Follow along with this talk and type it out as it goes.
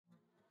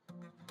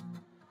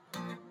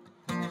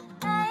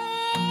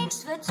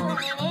for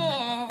tuning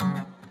in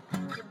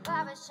to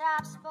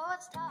Barbershop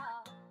Sports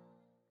Talk.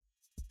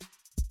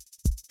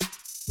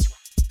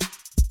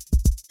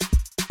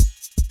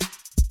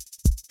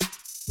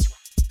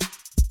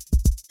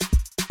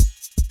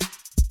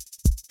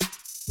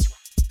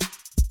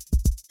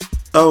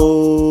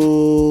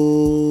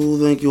 Oh,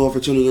 thank you all for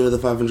tuning in to the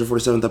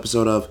 547th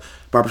episode of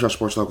Barbershop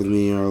Sports Talk with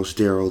me, your host,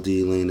 Daryl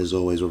D. Lane. As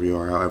always, wherever you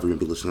are, however you may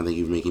be listening, thank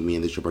you for making me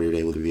and this your part of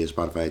your day, whether via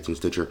Spotify, iTunes,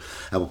 Stitcher,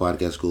 Apple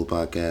Podcasts, Google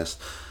Podcasts,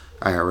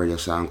 iHeartRadio,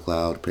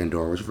 SoundCloud,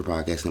 Pandora, whichever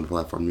podcast and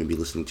platform you may be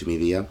listening to me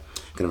via.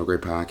 Gonna have a great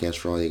podcast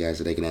for all you guys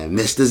today. Gonna have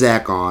Mr.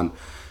 Zach on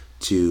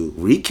to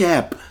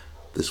recap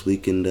this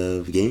weekend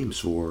of games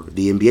for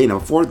the NBA. Now,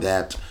 before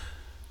that,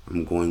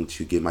 I'm going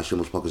to give my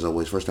shameless plug as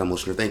always. First time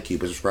listener, thank you.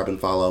 Please subscribe and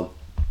follow.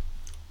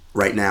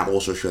 Right now,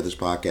 also share this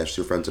podcast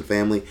to your friends and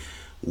family,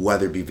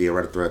 whether it be via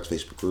Reddit threads,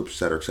 Facebook groups,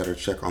 etc., etc.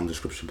 Check on the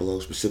description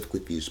below, specifically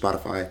if you use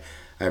Spotify.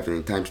 I have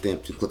everything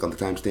timestamped. You click on the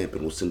timestamp,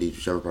 and we'll send you to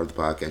whichever part of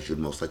the podcast you'd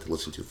most like to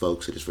listen to,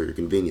 folks. It is for your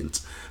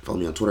convenience. Follow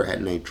me on Twitter at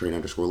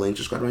 @9train_lane.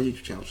 Subscribe to my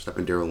YouTube channel. Just type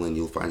in Daryl Lane.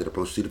 You'll find that I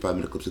post 2 to 5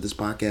 minute clips of this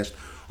podcast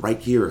right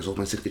here, as well as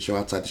my signature show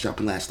outside the shop.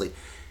 And lastly,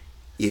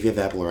 if you have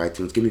Apple or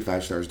iTunes, give me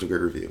 5 stars and a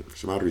great review. For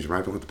some odd reason,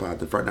 right with the pod.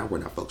 Then right now, we're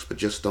not, folks. But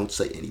just don't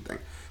say anything,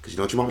 because you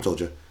know what your mama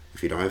told you.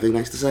 If you don't have anything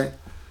nice to say,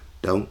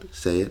 don't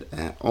say it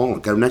at all.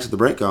 Got him next at the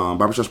break on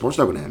Barbershop Sports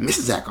Talk. We're going to have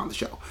Mrs. Zach on the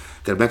show.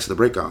 Got him next at the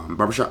break on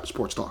Barbershop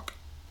Sports Talk.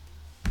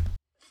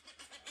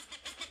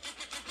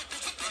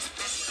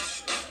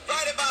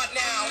 Right about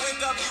now,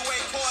 NWA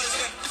court is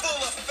in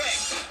full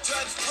effect.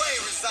 Judge Dre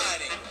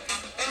resigning.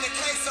 In the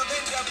case of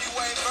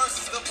NWA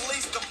versus the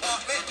police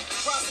department,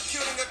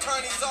 prosecuting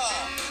attorneys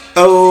are.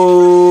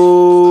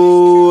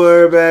 Oh,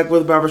 we're back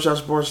with Barbershop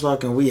Sports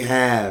Talk, and we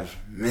have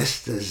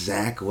Mr.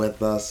 Zach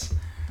with us.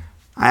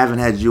 I haven't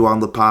had you on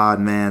the pod,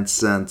 man,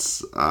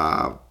 since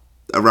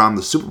around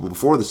the Super Bowl,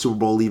 before the Super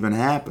Bowl even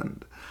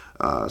happened.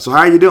 So how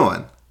are you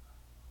doing?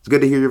 It's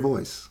good to hear your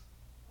voice.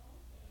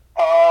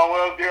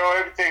 Well, Daryl,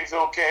 everything's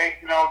okay.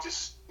 You know,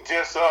 just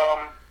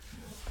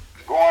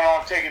going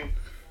on, taking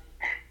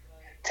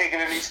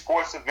in these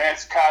sports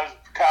events. College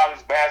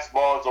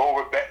basketball is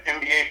over.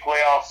 NBA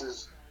playoffs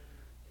is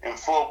on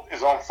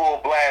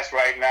full blast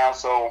right now.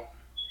 So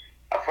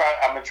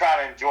I've been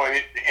trying to enjoy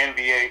it, the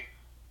NBA.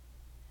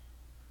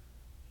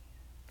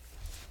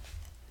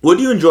 What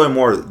do you enjoy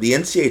more, the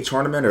NCAA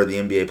tournament or the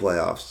NBA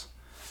playoffs?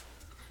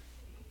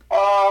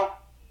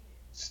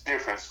 It's a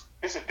difference.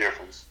 It's a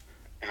difference,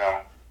 you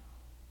know.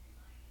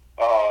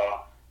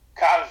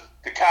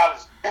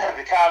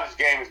 The college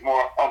game is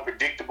more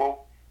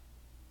unpredictable.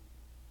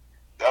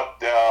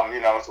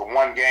 You know, it's a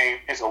one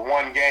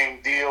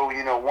game deal.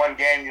 You know, one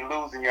game you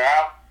lose and you're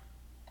out,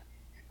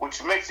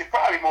 which makes it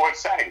probably more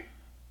exciting.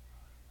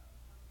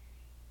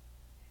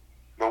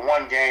 The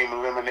one game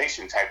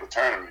elimination type of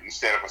tournament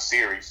instead of a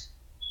series.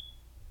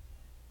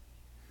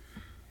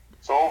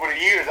 So over the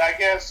years, I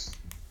guess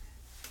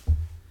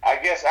the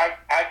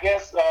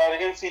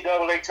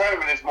NCAA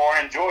tournament is more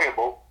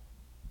enjoyable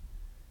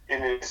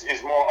and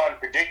is more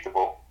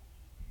unpredictable.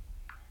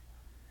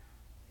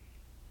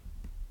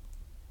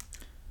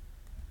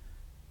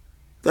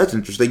 That's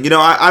interesting. You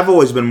know, I've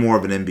always been more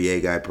of an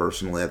NBA guy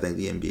personally. I think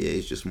the NBA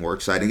is just more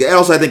exciting. And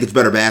also, I think it's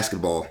better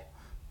basketball.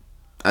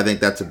 I think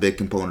that's a big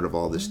component of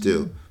all this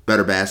too.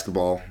 Better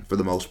basketball for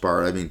the most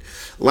part. I mean,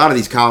 a lot of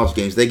these college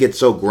games, they get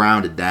so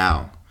grounded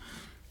down.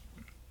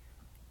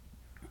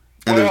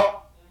 And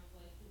well,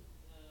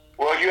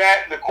 you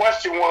had the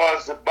question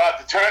was about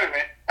the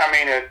tournament. I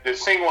mean, the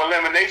single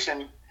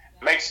elimination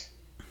makes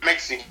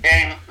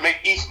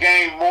each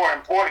game more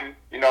important.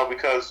 You know,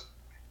 because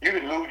you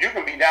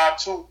can be down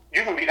two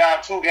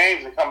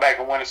games and come back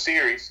and win a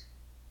series.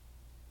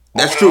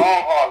 That's over true. The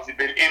long haul, it's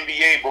been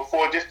NBA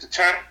before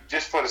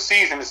just for the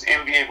season. It's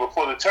NBA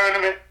before the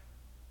tournament.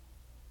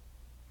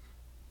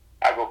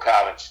 I go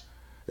college.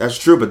 That's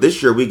true, but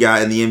this year we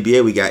got in the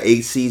NBA, we got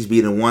 8 seeds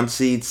beating 1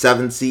 seed,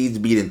 7 seeds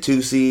beating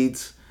 2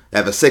 seeds. They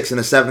have a 6 and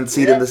a 7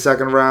 seed in the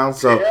second round.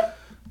 So yeah,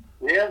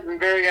 it's been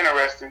very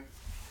interesting.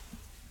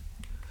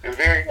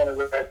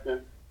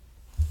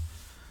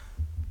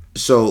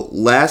 So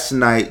last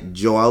night,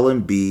 Joel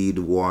Embiid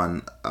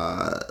won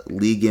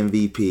league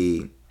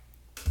MVP.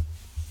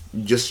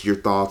 Just your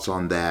thoughts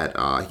on that?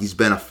 He's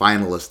been a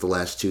finalist the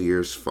last 2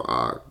 years,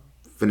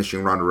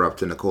 finishing runner-up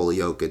to Nikola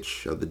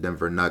Jokic of the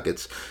Denver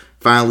Nuggets.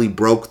 Finally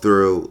broke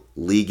through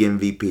league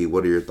MVP.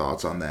 What are your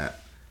thoughts on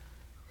that?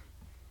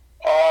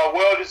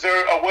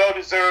 Well-deserved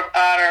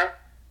honor.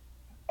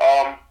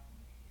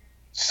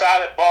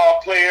 Solid ball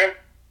player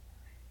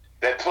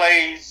that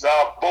plays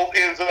both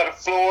ends of the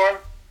floor.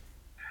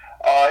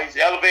 He's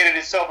elevated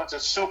himself into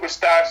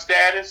superstar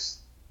status.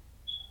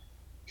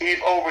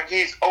 He's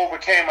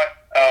overcame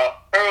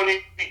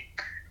early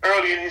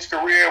in his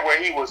career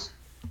where he was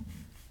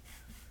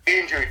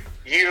injured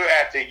year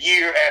after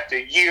year after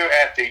year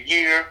after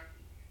year.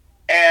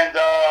 And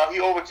he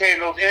overcame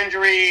those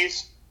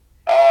injuries.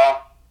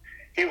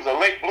 He was a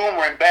late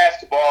bloomer in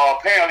basketball.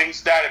 Apparently, he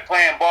started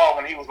playing ball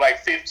when he was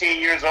like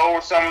 15 years old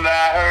or something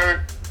that I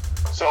heard.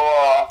 So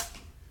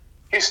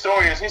his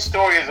story is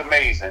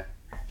amazing,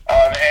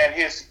 and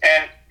his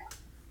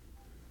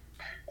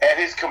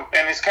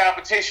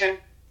competition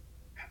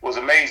was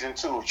amazing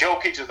too.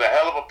 Jokic is a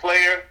hell of a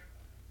player,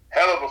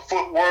 hell of a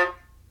footwork,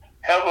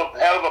 hell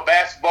of a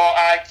basketball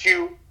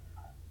IQ,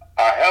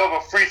 a hell of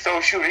a free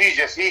throw shooter. He's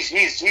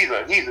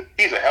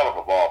a hell of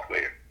a ball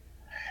player.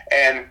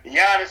 And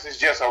Giannis is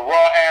just a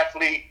raw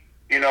athlete.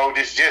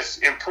 This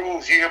just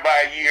improves year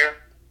by year.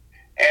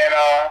 And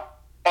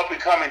up and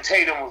coming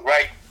Tatum was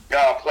right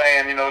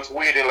playing. It's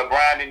weird that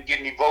LeBron didn't get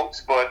any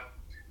votes, but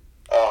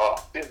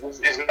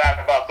it's not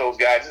about those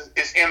guys.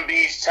 It's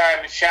Embiid's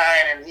time to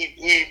shine, and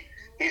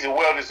he's a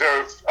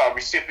well-deserved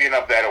recipient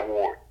of that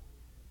award.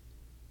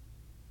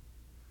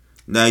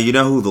 Now, you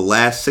know who the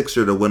last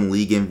Sixer to win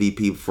league MVP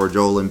before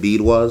Joel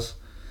Embiid was?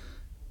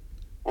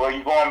 Well,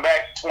 you're going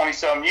back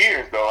 20-some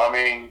years, though. I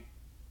mean,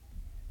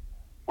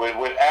 with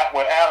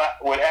Allen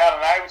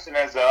Iverson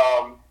as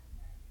the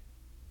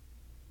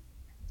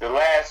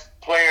last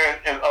player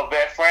of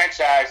that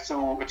franchise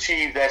to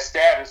achieve that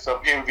status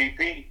of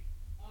MVP.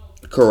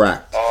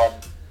 Correct.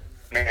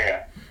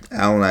 Yeah.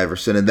 Allen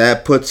Iverson, and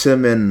that puts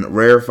him in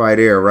rarefied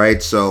air,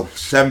 right? So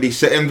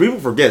 76, and people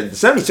forget the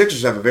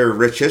 76ers have a very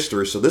rich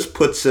history, so this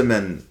puts him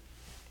in,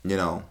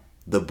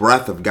 the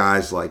breath of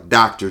guys like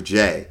Dr.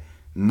 J,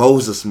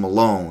 Moses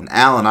Malone,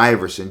 Allen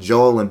Iverson,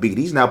 Joel Embiid.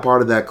 He's now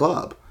part of that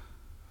club.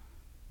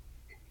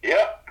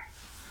 Yep.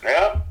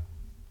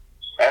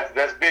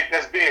 That's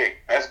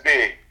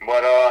big.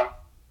 But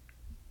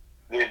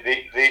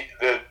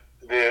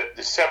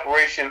the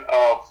separation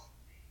of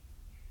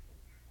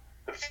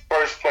the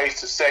first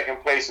place to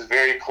second place is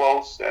very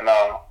close, and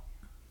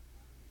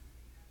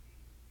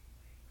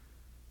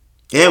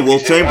Will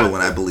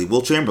Chamberlain, I believe.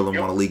 Will Chamberlain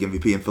won a league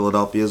MVP in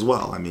Philadelphia as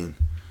well. I mean,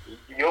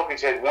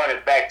 Jokic had won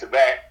it back to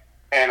back,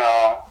 and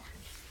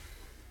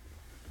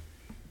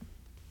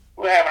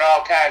we're having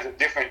all kinds of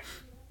different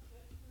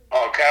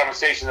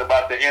conversations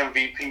about the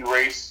MVP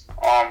race.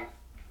 And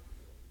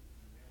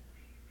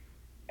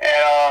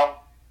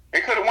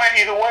it could have went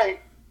either way.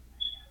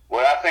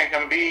 Well, I think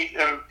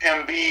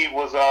Embiid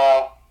was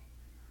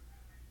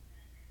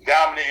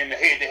dominant in the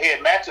head-to-head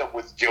matchup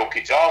with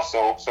Jokic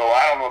also. So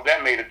I don't know if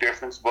that made a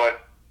difference,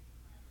 but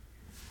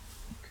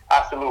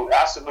I salute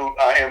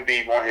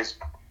Embiid on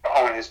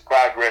his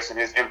progress and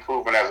his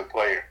improvement as a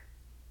player.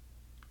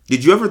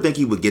 Did you ever think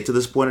he would get to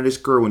this point in his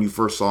career when you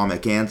first saw him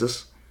at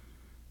Kansas?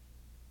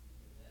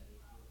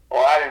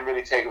 Well, I didn't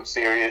really take him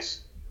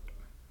serious.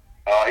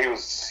 He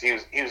was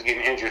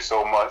getting injured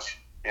so much.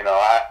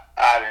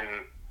 I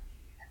didn't.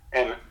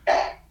 And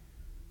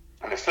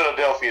the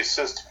Philadelphia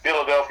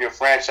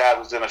franchise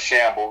was in a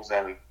shambles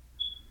and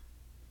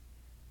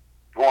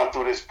going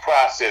through this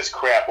process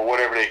crap or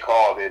whatever they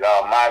called it. It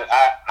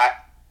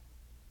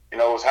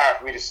was hard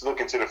for me to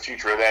look into the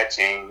future of that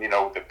team.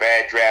 The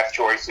bad draft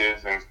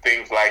choices and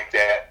things like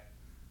that.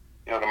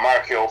 The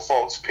Markelle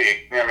Fultz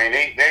pick. I mean,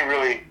 they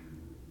really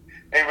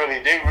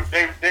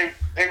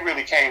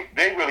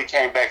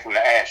came back from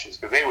the ashes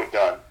because they were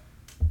done.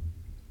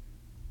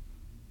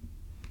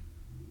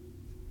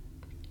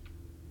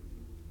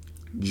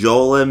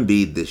 Joel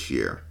Embiid this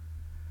year,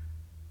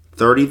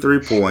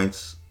 33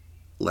 points,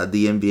 led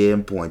the NBA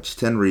in points,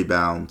 10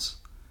 rebounds,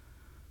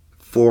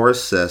 4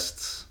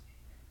 assists,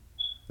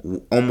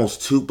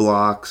 almost 2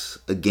 blocks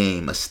a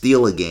game, a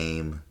steal a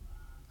game,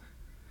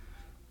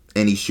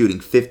 and he's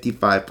shooting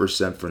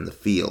 55% from the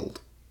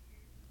field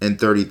and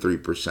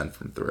 33%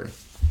 from 3.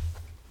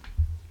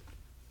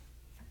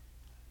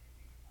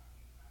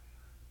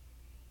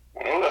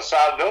 Those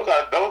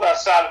are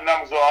solid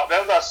numbers.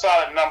 Those are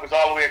solid numbers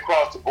all the way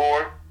across the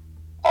board.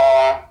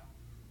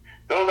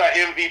 Those are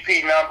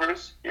MVP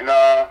numbers.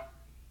 Now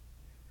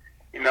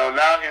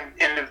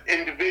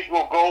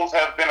individual goals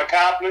have been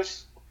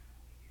accomplished.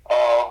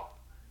 I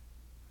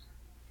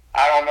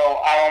don't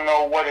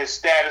know what his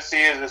status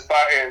is as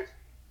far as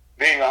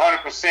being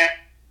 100%.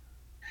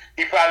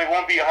 He probably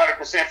won't be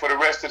 100% for the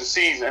rest of the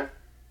season.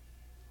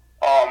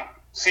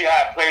 See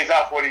how it plays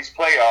out for these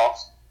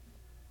playoffs.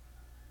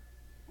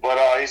 But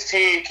his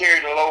team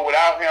carried the load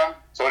without him,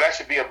 so that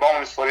should be a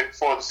bonus for the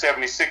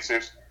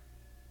 76ers.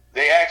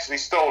 They actually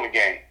stole the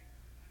game.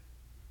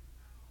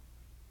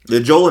 Yeah,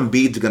 Joel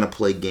Embiid's going to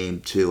play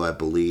game 2, I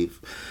believe.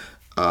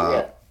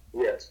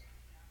 Yes.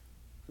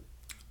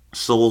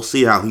 So we'll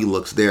see how he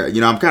looks there.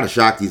 I'm kind of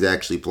shocked he's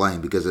actually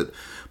playing because it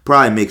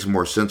probably makes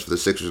more sense for the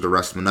Sixers to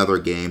rest him another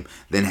game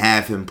than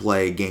have him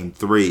play game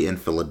 3 in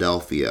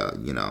Philadelphia,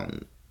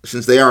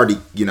 Since they already,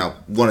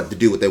 wanted to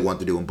do what they want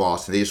to do in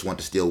Boston. They just want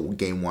to steal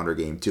game 1 or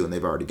game 2, and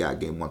they've already got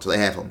game 1. So they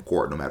have home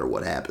court no matter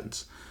what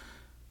happens.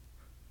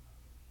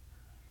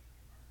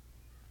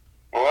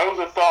 Well, that was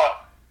a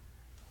thought.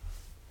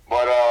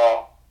 But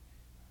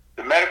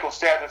the medical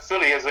staff of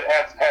Philly has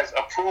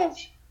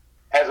approved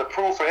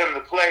for him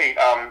to play.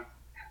 I'm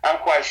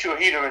quite sure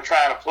he'd have been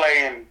trying to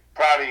play and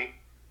probably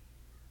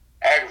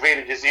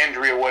aggravated his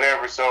injury or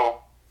whatever.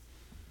 So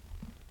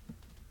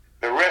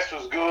the rest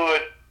was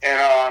good,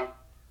 and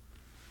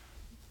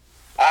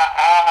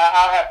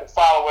I'll have to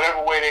follow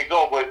whatever way they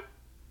go. But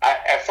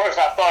at first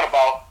I thought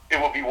about it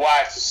would be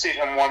wise to sit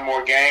him one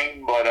more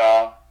game,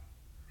 but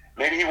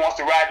maybe he wants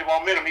to ride the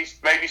momentum.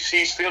 Maybe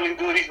he's feeling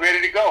good. He's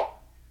ready to go.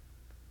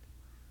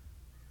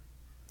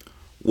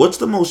 What's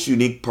the most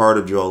unique part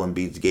of Joel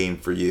Embiid's game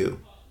for you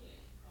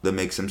that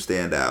makes him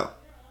stand out?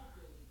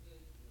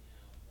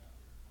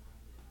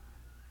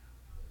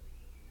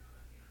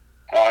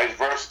 His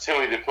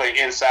versatility to play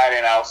inside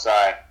and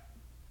outside.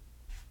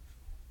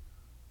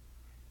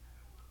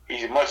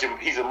 He's a much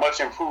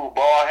improved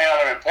ball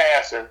handler and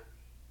passer.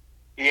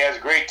 He has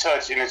great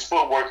touch, and his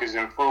footwork is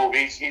improved.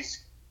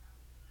 He's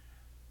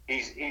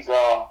a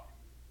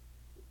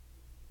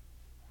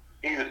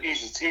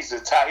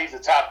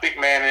top big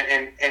man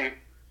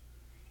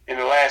in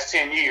the last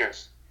 10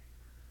 years.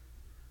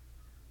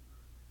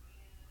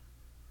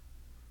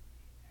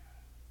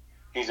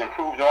 He's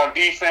improved on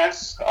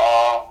defense.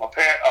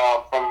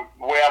 From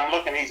the way I'm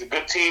looking, he's a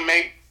good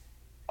teammate.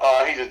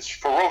 He's a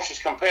ferocious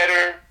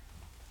competitor.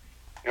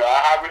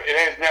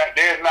 There's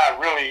not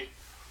really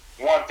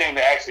one thing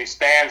that actually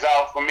stands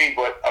out for me,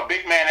 but a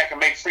big man that can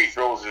make free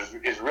throws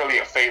is really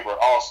a favorite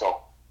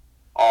also.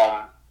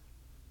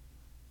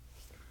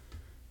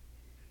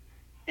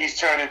 He's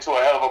turned into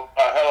a hell of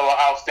an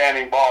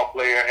outstanding ball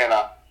player and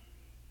a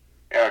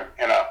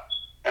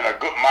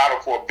good model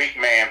for a big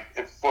man,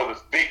 for the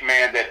big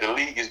man that the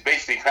league is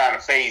basically trying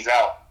to phase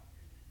out.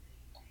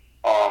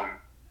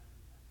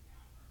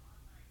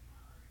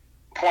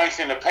 Points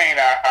in the paint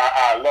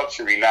are a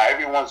luxury now.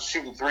 Everyone's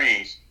shooting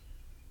threes.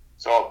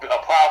 So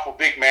a powerful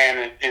big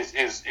man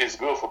is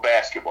good for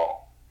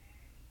basketball.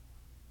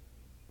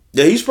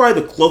 Yeah, he's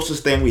probably the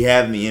closest thing we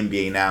have in the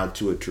NBA now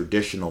to a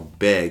traditional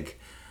big.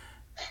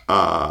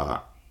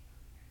 But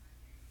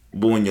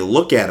when you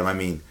look at him, I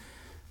mean,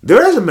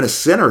 there hasn't been a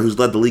center who's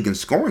led the league in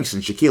scoring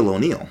since Shaquille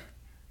O'Neal.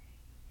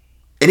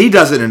 And he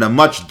does it in a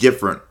much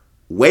different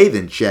way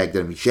than Shaq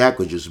did. I mean, Shaq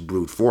was just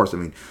brute force. I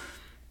mean,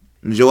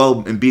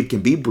 Joel Embiid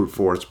can be brute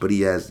force, but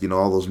he has,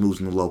 all those moves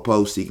in the low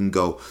post. He can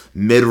go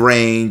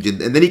mid-range,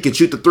 and then he can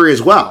shoot the three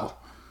as well.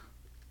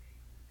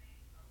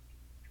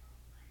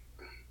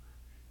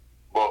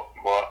 But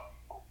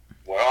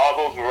with all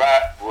those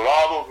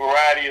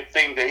variety of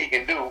things that he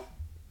can do,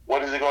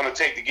 what is it going to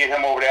take to get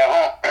him over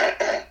that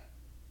hump?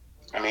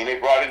 I mean, they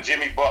brought in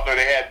Jimmy Butler.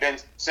 They had Ben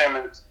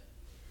Simmons.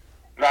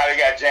 Now they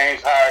got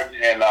James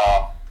Harden and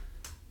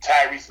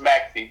Tyrese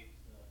Maxey.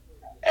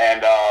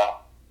 And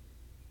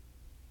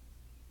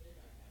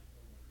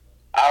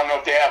I don't know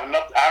if they have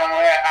enough. I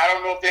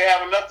don't know if they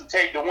have enough to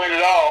take to win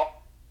it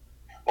all.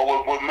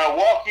 But with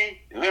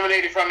Milwaukee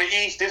eliminated from the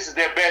East, this is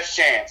their best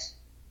chance.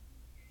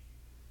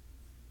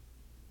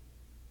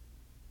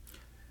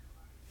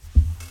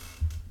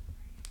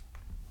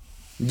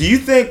 Do you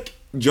think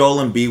Joel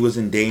Embiid was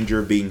in danger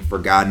of being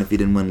forgotten if he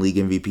didn't win League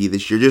MVP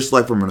this year, just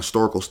like from an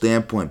historical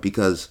standpoint?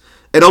 Because,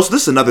 and also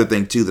this is another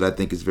thing too that I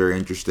think is very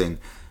interesting.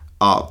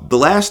 The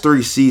last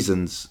 3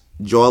 seasons,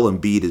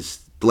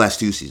 the last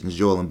 2 seasons,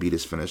 Joel Embiid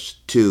has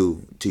finished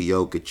 2 to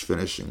Jokic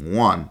finishing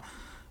 1.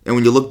 And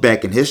when you look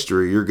back in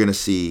history, you're going to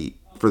see,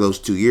 for those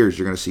 2 years,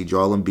 you're going to see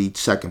Joel Embiid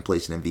second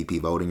place in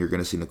MVP voting. You're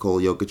going to see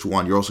Nikola Jokic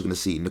 1. You're also going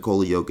to see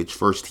Nikola Jokic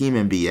first team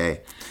NBA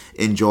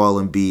and Joel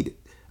Embiid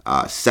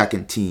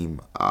second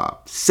team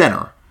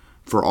center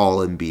for all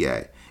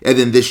NBA. And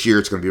then this year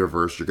it's going to be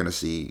reversed. You're going to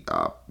see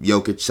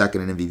Jokic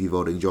second in MVP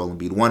voting, Joel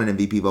Embiid 1 in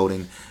MVP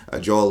voting,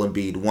 Joel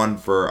Embiid 1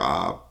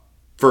 for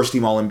first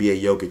team All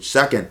NBA, Jokic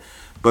second.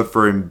 But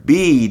for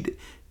Embiid,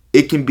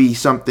 it can be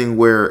something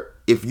where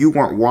if you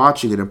weren't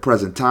watching it in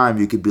present time,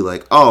 you could be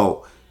like,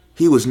 oh,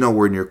 he was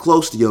nowhere near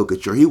close to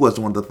Jokic, or he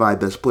wasn't one of the 5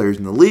 best players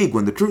in the league,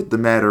 when the truth of the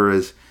matter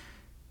is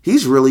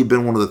he's really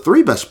been one of the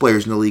 3 best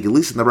players in the league, at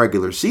least in the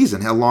regular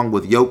season, along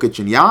with Jokic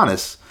and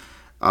Giannis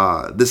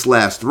this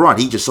last run.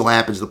 He just so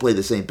happens to play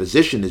the same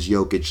position as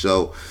Jokic,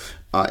 so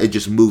it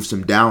just moves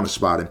him down a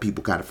spot, and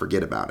people kind of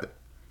forget about it.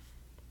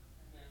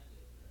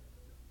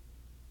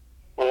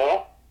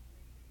 Well,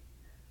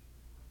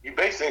 you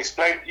basically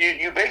explained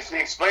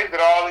it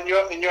all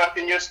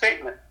in your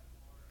statement.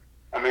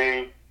 I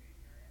mean,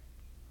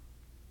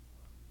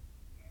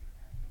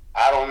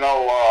 I don't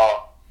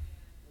know.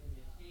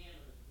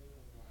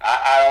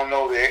 I don't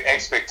know the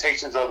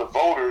expectations of the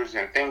voters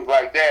and things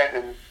like that,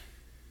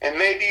 and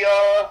maybe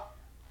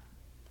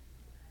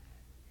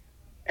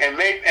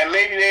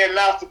they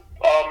announced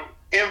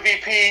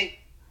MVP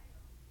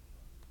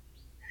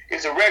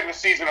is a regular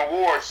season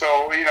award,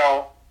 so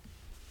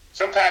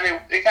sometimes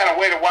they kind of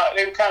wait a while.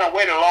 They kind of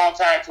wait a long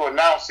time to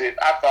announce it.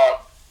 I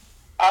thought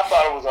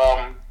it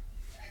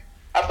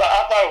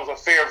was a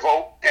fair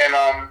vote, and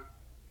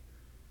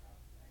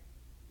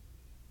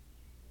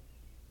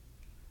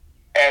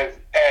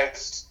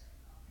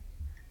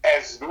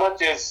as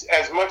much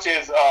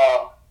as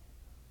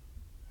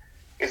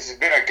it's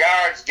been a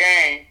guards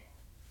game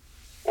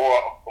or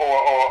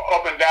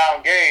up and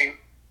down game,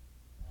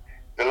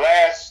 the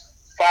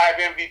last 5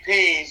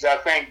 MVPs, I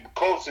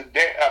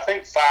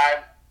think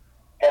 5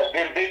 has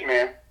been big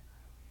men.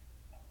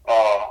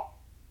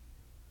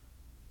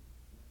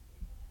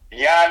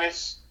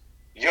 Giannis,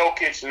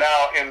 Jokic,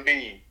 now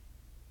Embiid.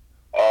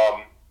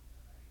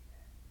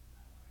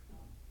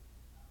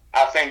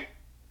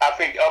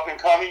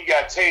 coming. You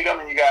got Tatum,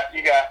 and you got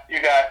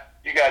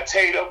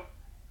Tatum.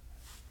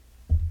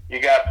 You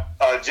got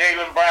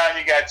Jaylen Brown.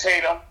 You got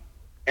Tatum,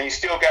 and you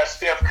still got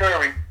Steph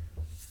Curry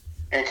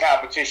in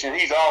competition.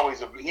 He's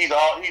always in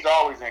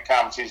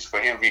competition for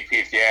MVP,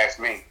 if you ask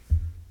me.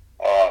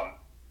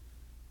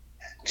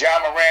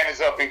 John Moran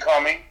is up and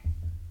coming,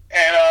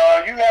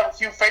 and you have a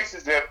few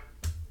players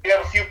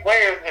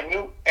and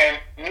new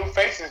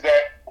faces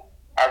that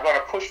are going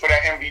to push for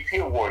that MVP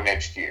award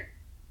next year.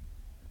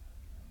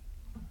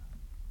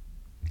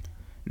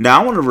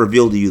 Now I want to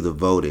reveal to you the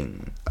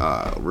voting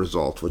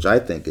results, which I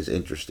think is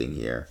interesting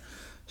here.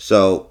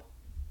 So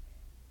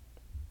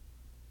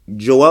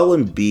Joel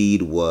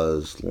Embiid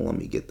was, let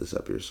me get this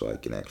up here so I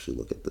can actually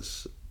look at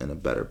this in a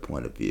better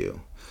point of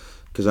view,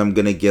 because I'm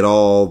going to get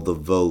all the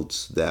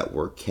votes that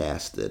were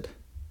casted.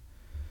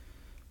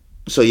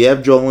 So you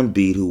have Joel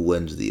Embiid, who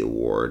wins the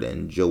award,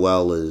 and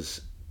Joel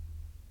is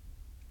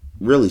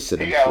really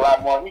sitting. He got a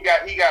lot more. He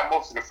got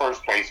most of the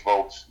first place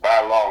votes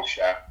by a long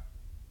shot.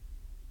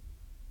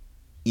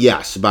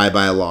 Yes, by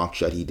a long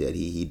shot he did.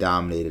 He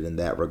dominated in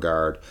that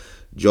regard.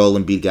 Joel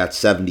Embiid got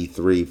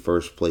 73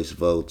 first place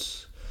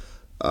votes.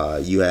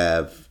 You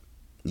have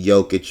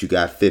Jokic, you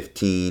got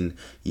 15.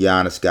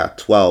 Giannis got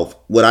 12.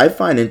 What I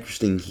find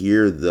interesting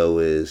here, though,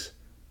 is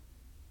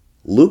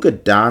Luka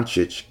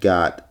Doncic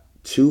got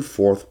 2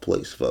 fourth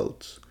place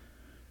votes.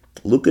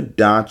 Luka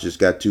Doncic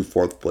got 2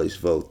 fourth place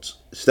votes.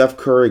 Steph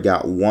Curry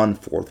got 1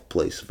 fourth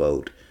place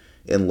vote.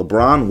 And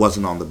LeBron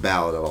wasn't on the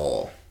ballot at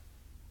all.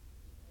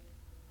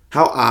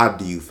 How odd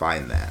do you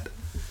find that?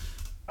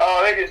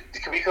 Oh,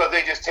 because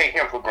they just take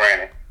him for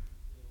granted.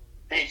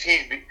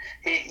 He's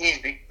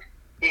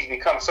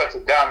become such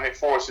a dominant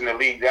force in the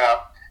league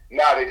now.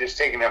 Now they're just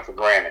taking him for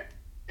granted.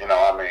 You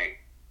know, I mean,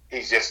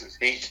 he's just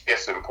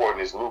as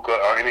important as Luka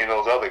or any of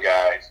those other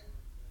guys.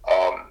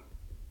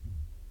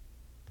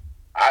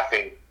 I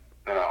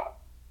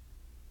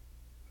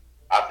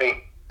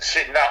think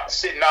sitting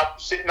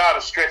out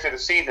a stretch of the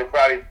season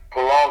probably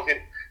prolonged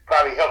it,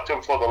 probably helped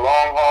him for the long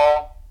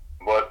haul,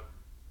 but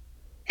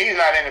he's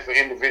not in it for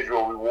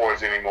individual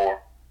rewards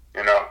anymore,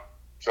 you know.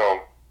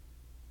 So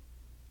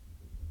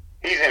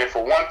he's in it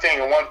for one thing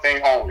and one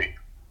thing only.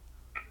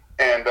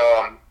 And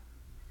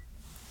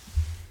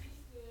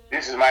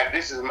this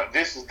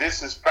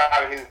is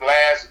probably his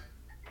last,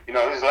 you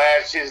know, his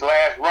last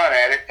run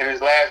at it and his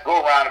last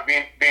go around of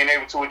being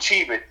able to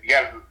achieve it. He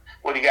got a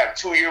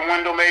 2-year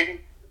window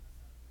maybe.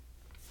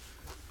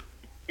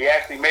 He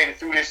actually made it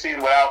through this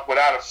season without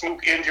a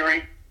fluke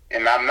injury,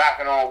 and I'm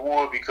knocking on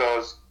wood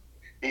because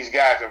these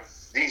guys are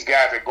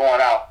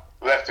going out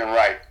left and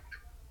right.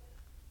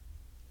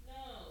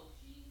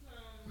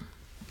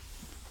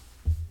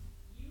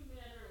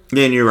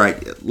 Yeah, and you're right.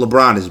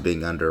 LeBron is being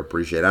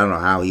underappreciated. I don't know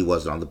how he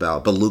wasn't on the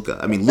ballot, but Luka.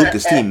 I mean,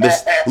 Luka's team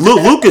missed.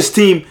 Luka's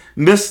team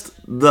missed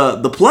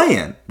the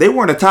play-in. They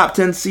weren't a top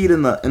 10 seed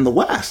in the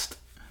West.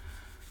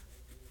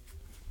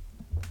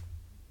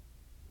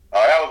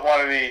 Oh, that was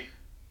one of the.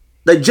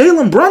 Like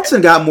Jalen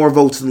Brunson got more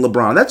votes than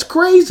LeBron. That's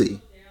crazy.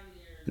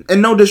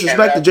 And no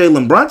disrespect to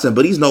Jalen Brunson,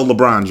 but he's no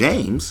LeBron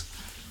James.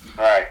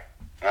 Right.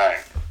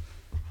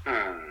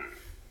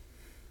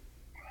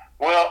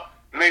 Well,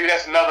 maybe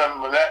that's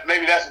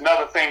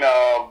another thing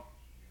to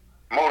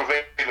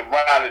motivate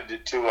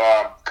LeBron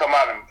to come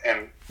out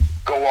and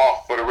go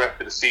off for the rest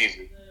of the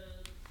season.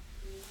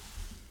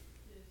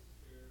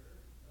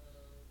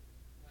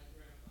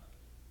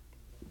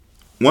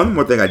 One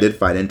more thing I did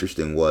find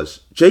interesting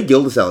was Shai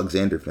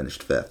Gilgeous-Alexander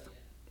finished 5th.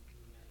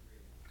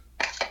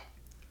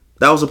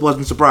 That was a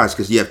pleasant surprise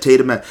because you have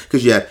Tatum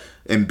because you had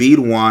Embiid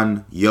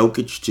 1,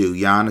 Jokic 2,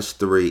 Giannis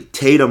 3,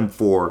 Tatum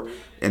 4,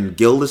 and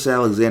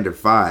Gilgeous-Alexander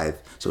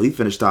 5. So he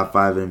finished top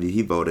 5 in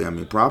MVP voting. I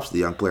mean, props to the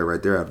young player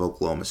right there out of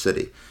Oklahoma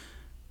City.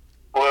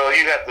 Well,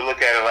 you have to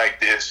look at it like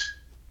this.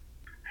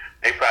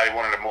 They probably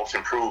one of the most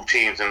improved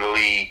teams in the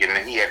league, and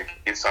then he had to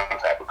get some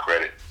type of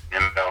credit. You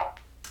know,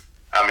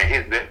 I mean,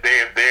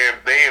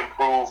 they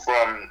improved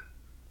from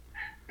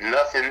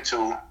nothing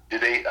to.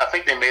 I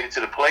think they made it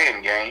to the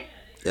play-in game.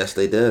 Yes,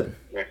 they did.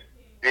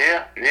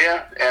 Yeah,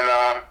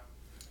 and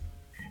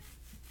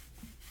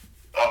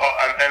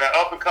an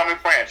up-and-coming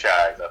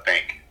franchise, I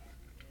think.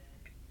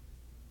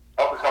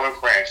 Up-and-coming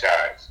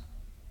franchise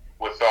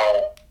with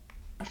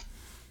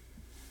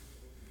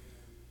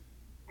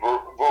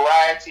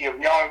variety of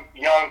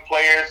young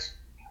players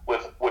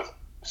with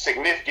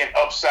significant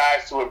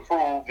upsides to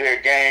improve their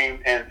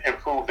game and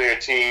improve their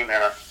team,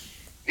 and a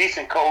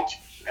decent coach,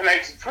 and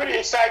it's a pretty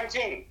exciting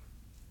team.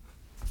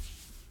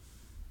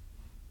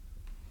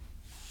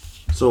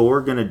 So what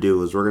we're going to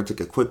do is we're going to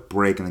take a quick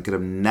break, and then get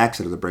up next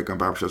at the break on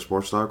Barbershop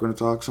Sports Talk. We're going to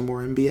talk some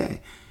more NBA.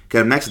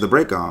 Get up next at the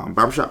break on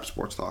Barbershop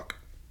Sports Talk.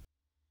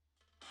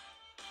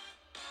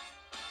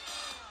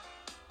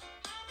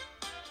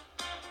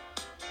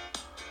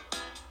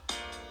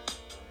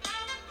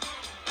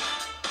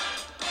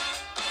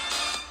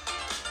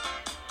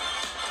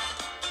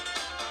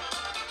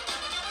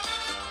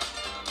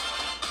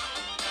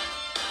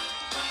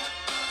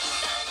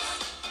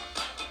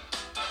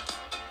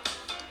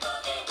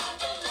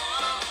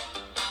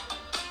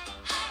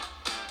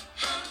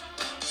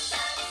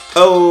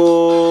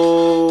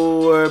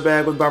 Oh, we're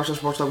back with Barbershop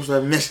Sports Talk with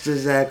Mr.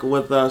 Zach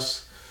with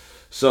us.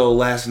 So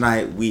last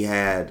night we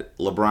had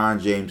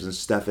LeBron James and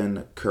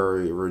Stephen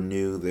Curry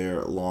renew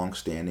their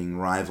long-standing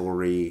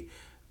rivalry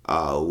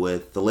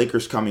with the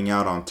Lakers coming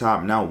out on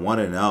top, now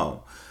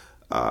 1-0.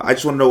 I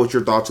just want to know what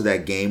your thoughts of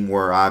that game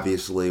were.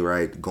 Obviously,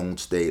 right, Golden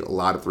State, a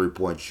lot of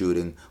three-point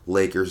shooting.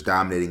 Lakers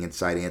dominating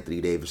inside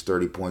Anthony Davis,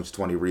 30 points,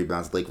 20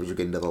 rebounds. Lakers are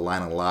getting to the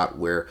line a lot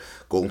where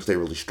Golden State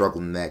really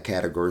struggled in that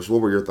category. So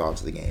what were your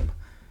thoughts of the game?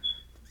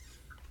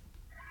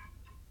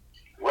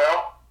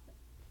 Well,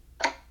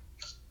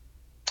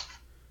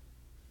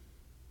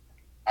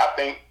 I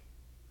think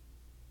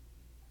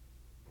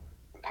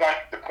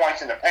the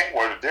points in the paint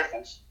were the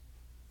difference.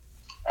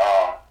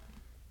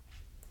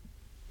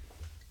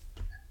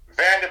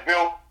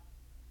 Vanderbilt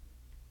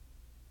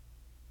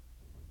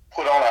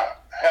put on a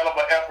hell of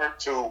an effort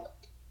to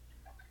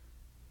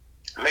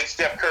make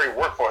Steph Curry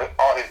work for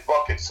all his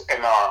buckets,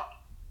 and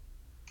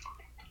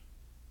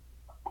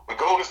the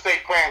Golden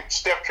State playing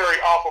Steph Curry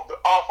off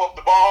of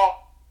the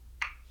ball,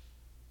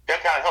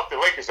 that kind of helped the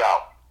Lakers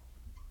out,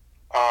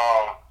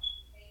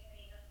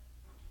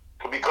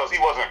 because he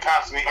wasn't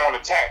constantly on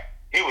attack.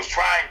 He was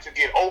trying to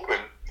get open,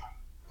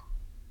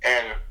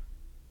 and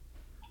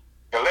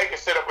the Lakers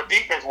set up a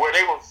defense where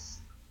they were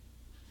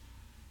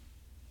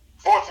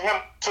forcing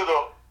him to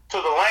the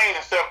lane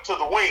instead of to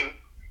the wing,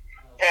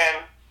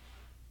 and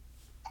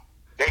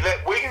they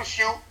let Wiggins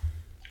shoot,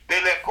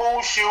 they let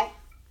Poole shoot,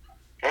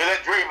 and they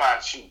let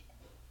Draymond shoot.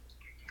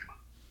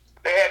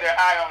 They had their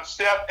eye on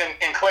Steph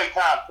and Klay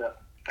Thompson,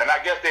 and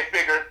I guess they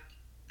figured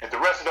if the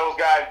rest of those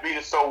guys beat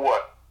us, so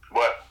what?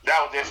 But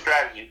that was their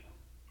strategy.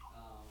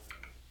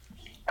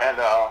 And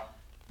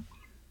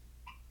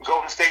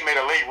Golden State made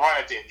a late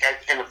run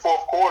in the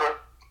fourth quarter,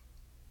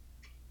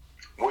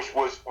 which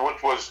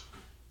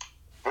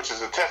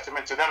is a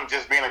testament to them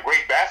just being a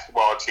great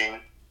basketball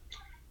team.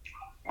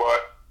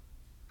 But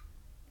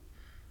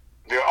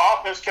their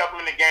offense kept them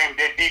in the game.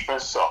 Their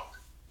defense sucked.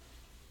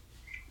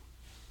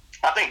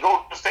 I think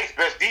Golden State's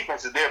best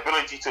defense is their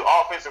ability to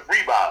offensive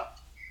rebound.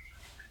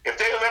 If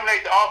they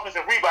eliminate the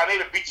offensive rebound,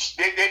 they'd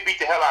beat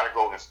the hell out of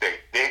Golden State.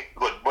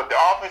 But the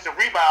offensive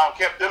rebound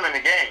kept them in the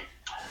game.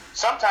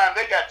 Sometimes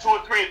they got 2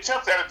 or 3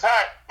 attempts at a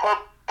time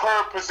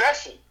per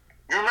possession.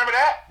 You remember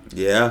that?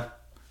 Yeah.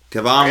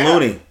 Kevon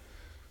Looney.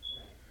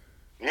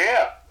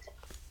 Yeah.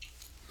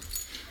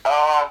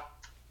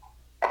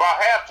 About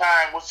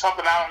halftime was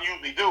something I don't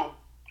usually do.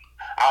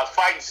 I was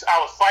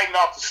fighting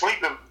off the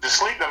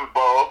sleeping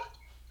bug,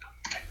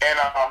 and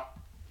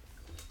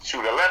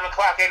 11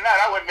 o'clock at night,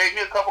 I went and made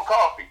me a cup of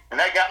coffee, and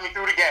that got me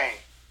through the game.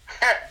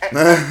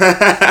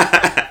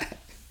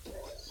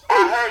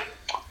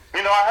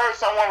 I heard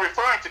someone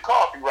referring to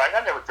coffee, right?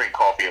 I never drink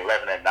coffee at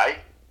 11 at night,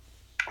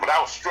 but I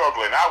was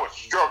struggling.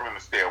 To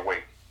stay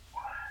awake.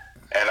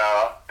 And,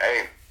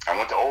 hey, I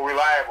went to Old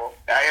Reliable.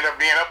 I ended up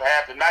being up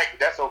half the night, but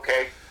that's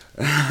okay.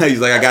 He's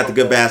like, I got the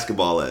good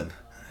basketball in.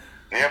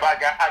 Yeah, but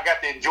I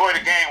got to enjoy the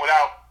game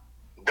without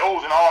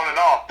dozing on and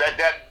off.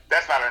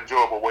 That's not an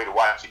enjoyable way to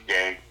watch a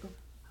game.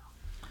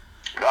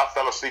 I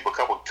fell asleep a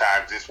couple of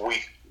times this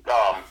week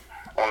on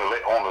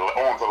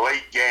the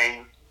late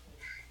game,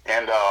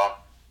 and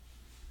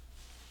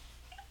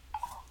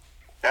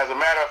as a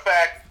matter of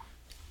fact,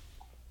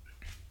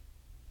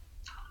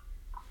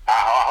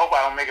 I hope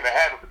I don't make it a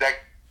habit, but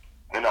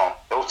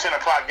those 10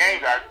 o'clock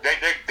games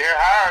they're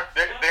hard.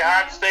 They're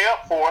hard to stay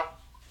up for.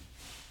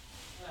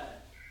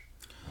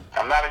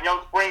 I'm not a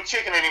young spring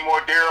chicken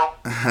anymore,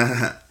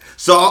 Daryl.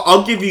 So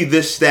I'll give you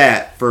this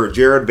stat for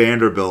Jared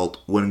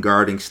Vanderbilt when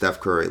guarding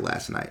Steph Curry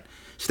last night.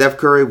 Steph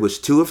Curry was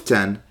 2 of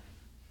 10,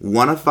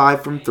 1 of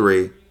 5 from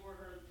 3.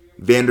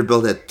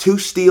 Vanderbilt had 2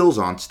 steals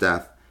on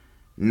Steph.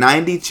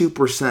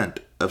 92%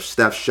 of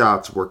Steph's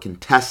shots were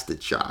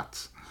contested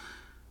shots.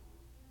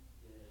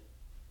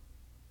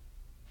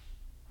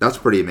 That's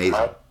pretty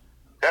amazing.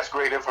 That's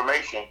great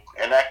information,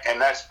 and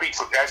that speaks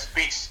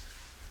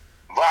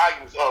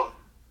volumes of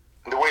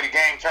the way the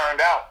game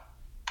turned out.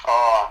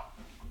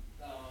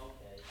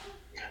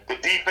 The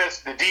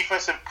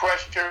defensive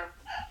pressure,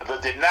 the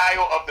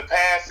denial of the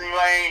passing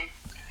lane,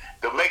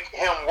 to make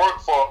him work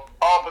for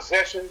all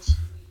possessions.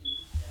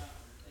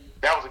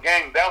 That was a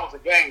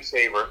game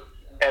saver,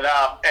 and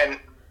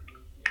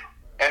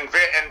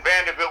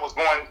Vanderbilt was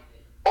going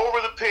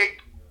over the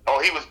pick,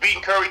 or he was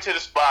beating Curry to the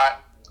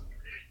spot,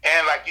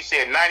 and like you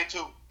said,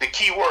 92. The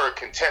key word: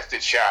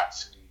 contested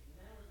shots.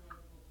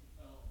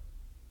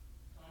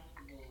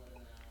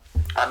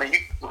 I mean,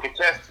 you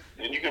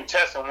can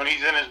test him when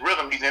he's in his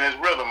rhythm. He's in his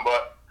rhythm,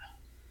 but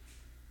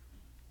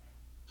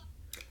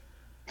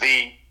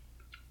the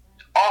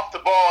off the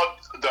ball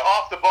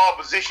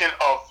position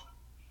of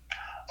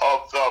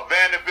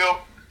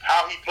Vanderbilt,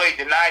 how he played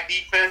denied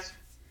defense,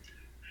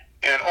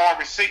 and on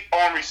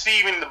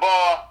receiving the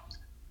ball,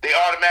 they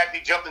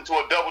automatically jumped into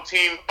a double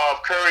team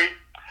of Curry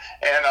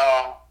and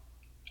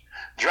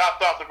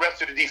dropped off the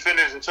rest of the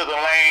defenders into the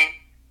lane,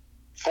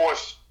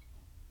 forced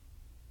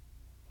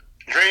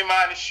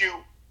Draymond to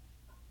shoot.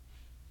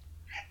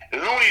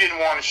 Looney didn't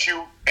want to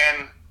shoot,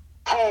 and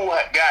Poole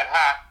got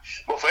hot,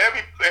 but for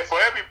every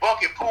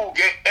bucket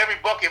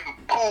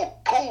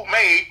Poole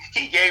made,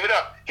 he gave it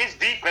up. His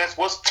defense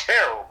was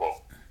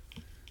terrible.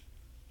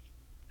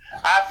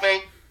 I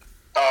think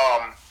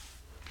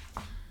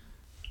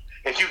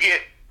if you get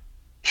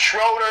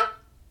Schroeder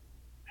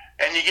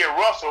and you get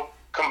Russell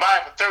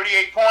combined for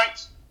 38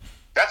 points,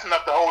 that's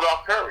enough to hold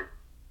off Curry.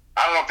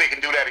 I don't know if they can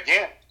do that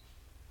again,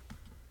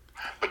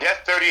 but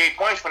that's 38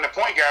 points from the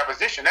point guard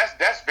position.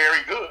 That's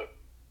very good.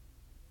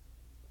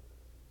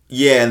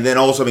 Yeah, and then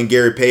also,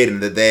 Gary Payton,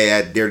 that they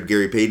had dared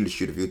Gary Payton to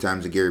shoot a few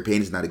times, and Gary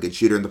Payton's not a good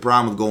shooter. And the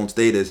problem with Golden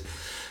State is,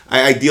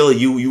 ideally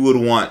you would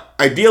want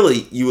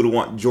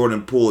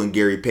Jordan Poole and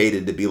Gary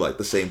Payton to be like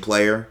the same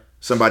player,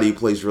 somebody who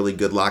plays really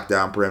good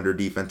lockdown perimeter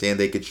defense, and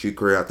they could shoot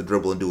career out the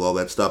dribble and do all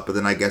that stuff. But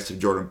then I guess if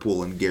Jordan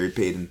Poole and Gary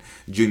Payton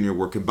Jr.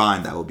 were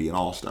combined, that would be an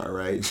all-star,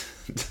 right?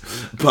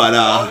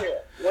 But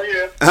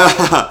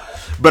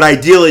but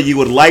ideally, you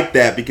would like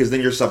that because then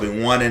you're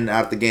subbing one in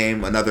out the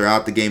game, another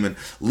out the game, and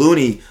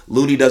Looney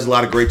does a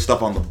lot of great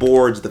stuff on the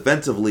boards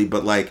defensively,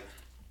 but like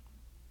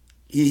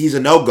he's a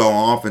no-go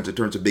on offense in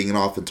terms of being an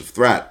offensive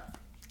threat.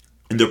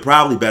 And they're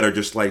probably better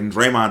just sliding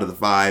Draymond to the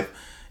 5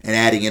 and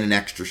adding in an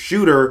extra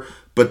shooter,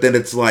 but then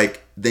it's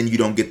like then you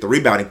don't get the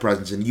rebounding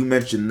presence. And you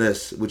mentioned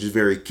this, which is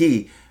very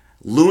key.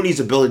 Looney's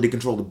ability to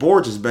control the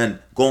boards has been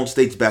Golden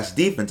State's best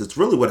defense. It's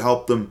really what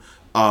helped them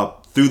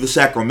through the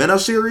Sacramento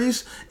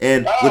series,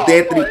 and with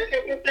Anthony.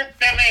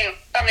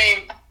 I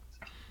mean,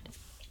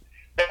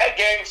 that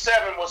Game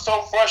 7 was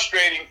so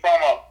frustrating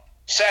from a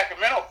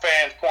Sacramento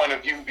fan's point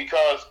of view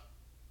because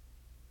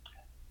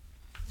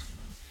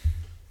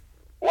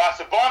while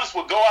Sabonis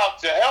would go out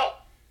to help,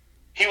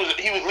 he was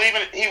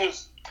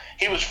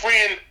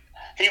freeing,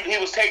 he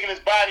was taking his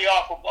body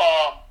off of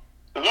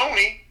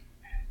Looney,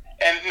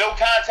 and no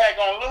contact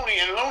on Looney,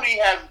 and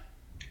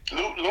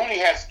Looney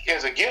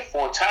has a gift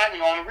for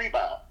timing on the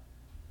rebound.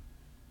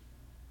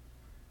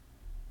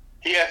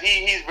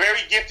 He's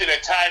very gifted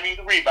at timing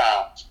the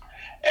rebounds,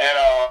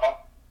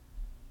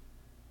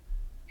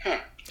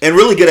 and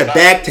really good at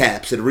back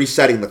taps and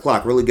resetting the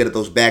clock. Really good at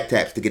those back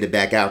taps to get it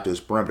back out to his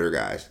perimeter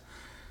guys.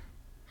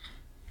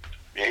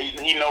 Yeah,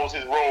 he knows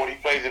his role. He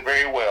plays it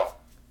very well.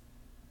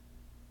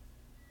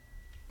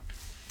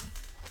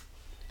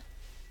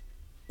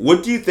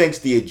 What do you think's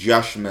the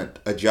adjustment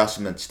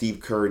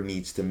Steve Kerr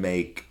needs to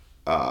make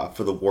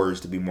for the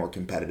Warriors to be more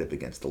competitive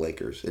against the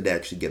Lakers and to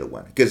actually get a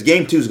win? Because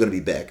Game 2 is going to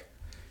be big.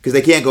 Because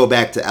they can't go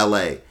back to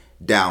L.A.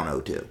 down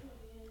 0-2.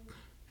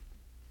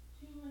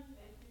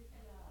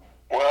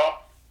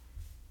 Well,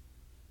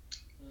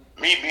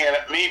 me being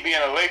a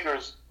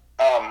Lakers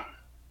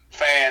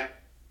fan,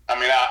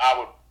 I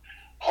would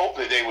hope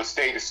that they would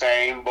stay the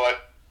same,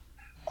 but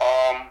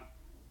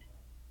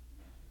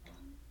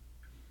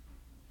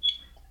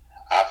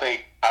I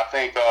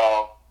think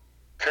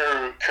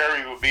Curry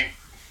would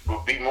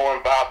be more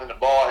involved in the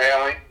ball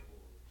handling.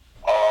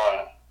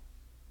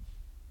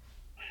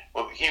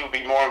 He would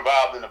be more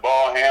involved in the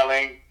ball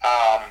handling.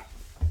 I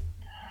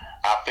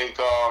think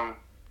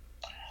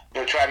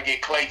they'll try to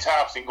get Klay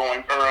Thompson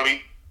going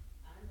early,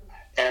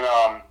 and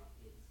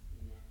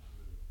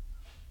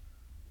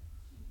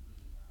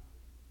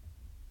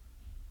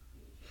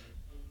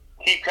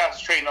keep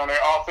concentrating on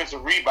their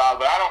offensive rebound.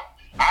 But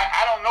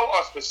I don't know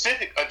a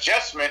specific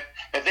adjustment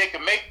that they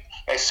can make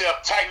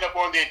except tighten up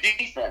on their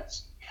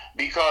defense,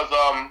 because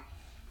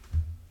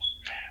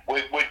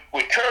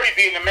with Curry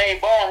being the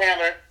main ball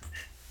handler,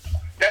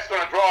 that's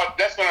going to draw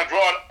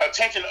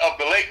attention of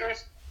the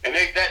Lakers, and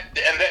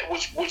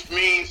which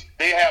means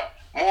they have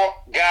more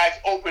guys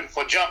open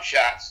for jump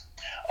shots.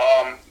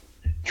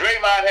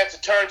 Draymond has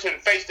to turn to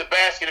face the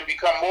basket and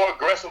become more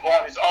aggressive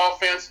on his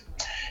offense.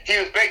 He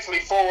was basically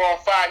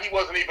 4-on-5. He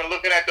wasn't even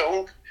looking at the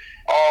hoop.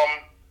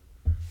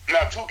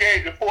 Now 2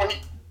 games before,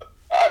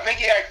 I think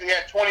he actually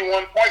had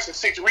 21 points and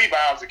 6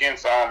 rebounds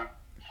against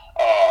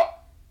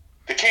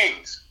the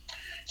Kings.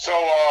 So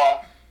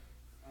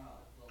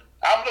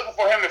I'm looking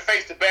for him to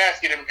face the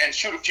basket and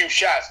shoot a few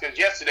shots, because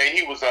yesterday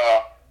he was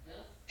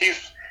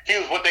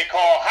what they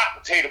call hot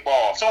potato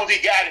ball. As soon as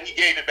he got it, he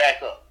gave it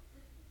back up.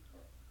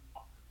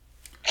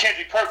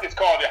 Kendrick Perkins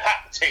called it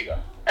hot potato.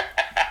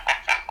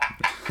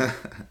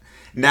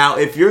 Now,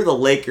 if you're the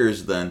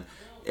Lakers then,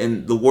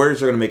 and the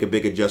Warriors are going to make a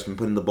big adjustment,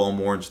 putting the ball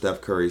more in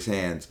Steph Curry's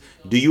hands,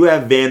 do you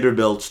have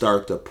Vanderbilt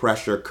start to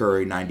pressure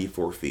Curry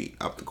 94 feet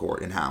up the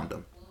court and hound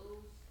him?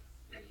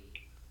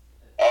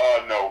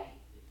 No.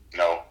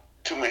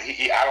 Too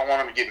many. I don't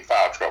want him to get in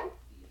foul trouble.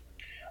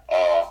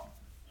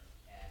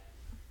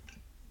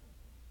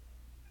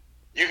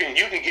 You can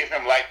give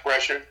him light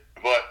pressure,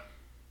 but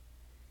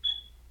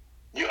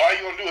all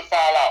you're gonna do is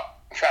foul out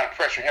and trying to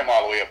pressure him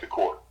all the way up the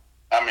court.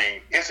 I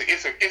mean, it's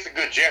a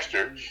good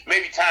gesture.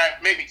 Maybe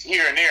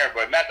here and there,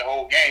 but not the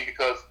whole game,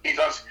 because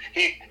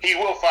he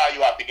will foul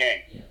you out the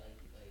game.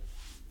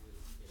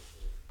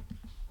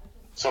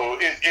 So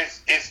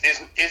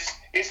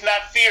it's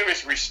not fear,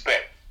 it's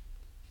respect.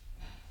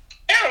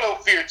 And a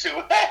little fear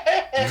too.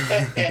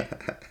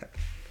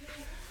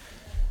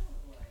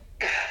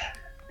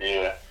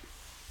 Yeah.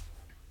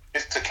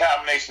 It's a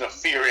combination of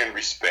fear and respect.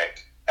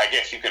 respect. I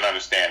guess you can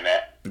understand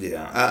that.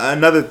 Yeah.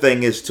 Another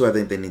thing is, too, I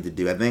think they need to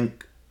do. I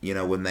think,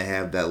 when they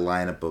have that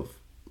lineup of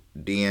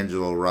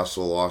D'Angelo,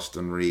 Russell,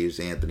 Austin Reeves,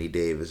 Anthony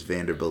Davis,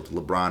 Vanderbilt,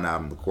 LeBron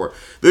out on the court,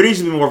 there needs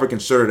to be more of a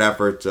concerted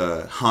effort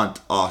to hunt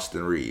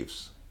Austin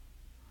Reeves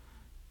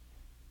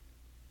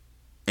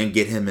and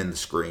get him in the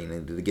screen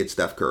and to get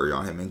Steph Curry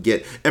on him and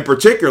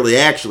particularly,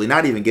 actually,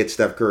 not even get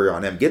Steph Curry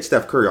on him, get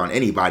Steph Curry on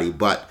anybody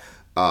but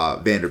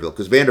Vanderbilt,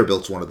 because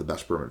Vanderbilt's one of the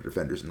best perimeter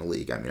defenders in the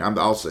league. I mean,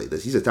 I'll say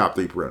this. He's a top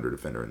 3 perimeter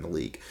defender in the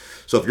league.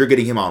 So if you're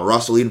getting him on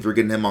Russell, even if you're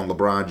getting him on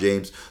LeBron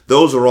James,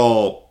 those are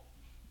all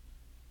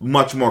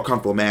much more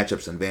comfortable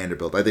matchups than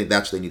Vanderbilt. I think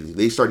that's what they need to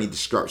do. They need to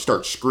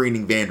start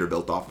screening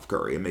Vanderbilt off of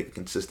Curry and make a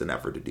consistent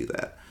effort to do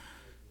that.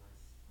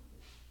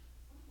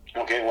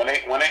 Okay, when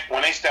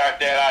they start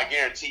that, I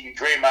guarantee you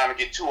Draymond will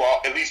get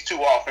at least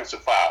 2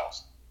 offensive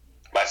fouls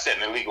by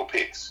setting illegal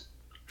picks,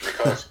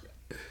 because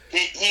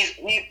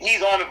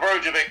he's on the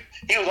verge of it.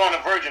 He was on the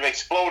verge of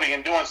exploding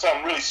and doing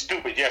something really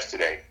stupid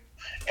yesterday,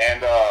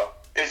 and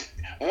it's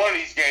one of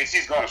these games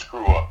he's going to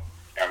screw up.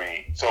 I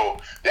mean, so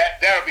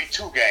that'll be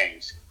 2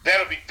 games.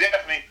 That'll be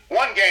definitely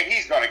 1 game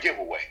he's going to give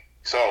away.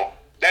 So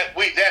that's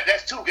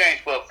 2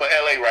 games for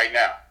LA right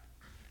now.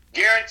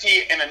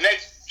 Guarantee in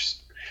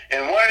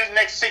one of his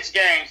next 6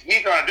 games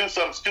he's going to do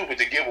something stupid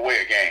to give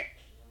away a game,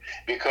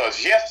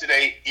 because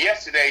yesterday he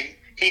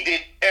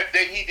did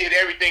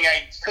everything he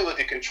could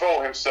to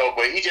control himself,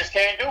 but he just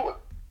can't do it.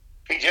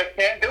 He just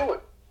can't do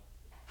it.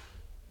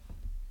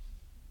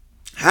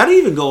 How do you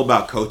even go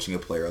about coaching a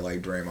player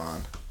like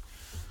Draymond?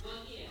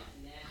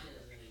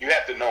 You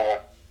have to know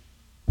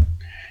him,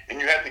 and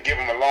you have to give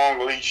him a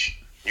long leash.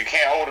 You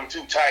can't hold him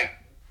too tight,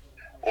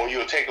 or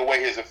you'll take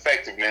away his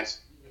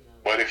effectiveness.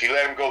 But if you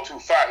let him go too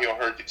far, he'll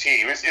hurt the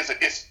team. It's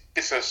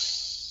a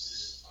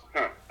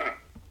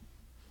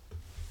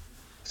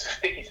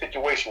sticky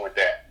situation with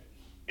that.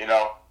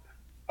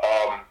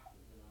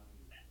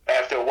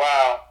 After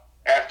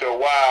a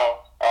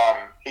while,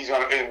 he's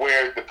gonna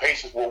wear the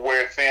patience will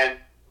wear thin,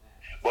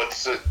 but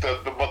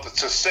the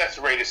success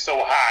rate is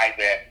so high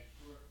that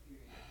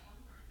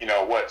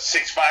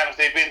 6 finals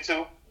they've been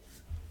to.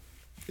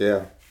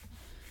 Yeah.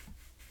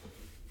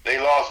 They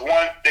lost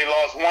one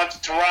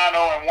to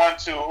Toronto and 1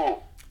 to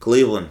who?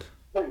 Cleveland.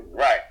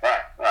 Right.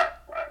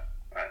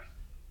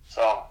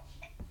 So,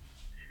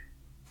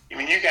 I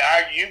mean, you can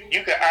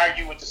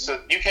argue with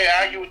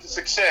the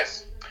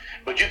success,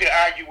 but you can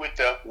argue with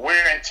the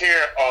wear and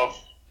tear of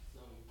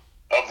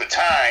the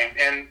time.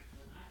 And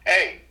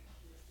hey,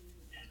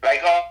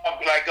 like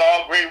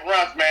all great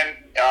runs, man,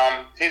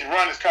 his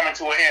run is coming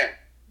to an end.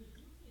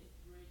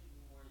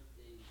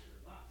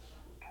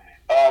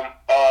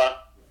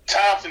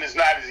 Thompson is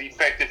not as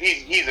effective.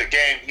 He's a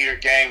game here,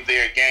 game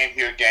there, game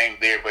here, game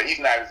there, but he's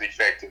not as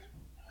effective.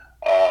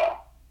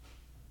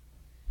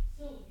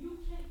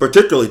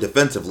 Particularly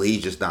defensively,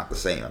 he's just not the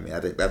same. I mean,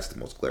 I think that's the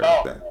most clear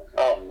thing.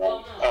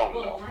 No.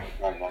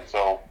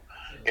 So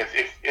if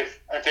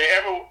there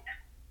ever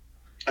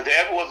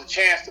was a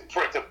chance to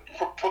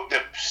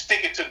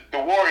stick it to the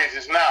Warriors,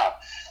 is now.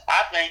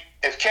 I think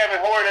if Kevin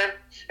Huerter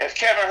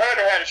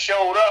had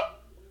showed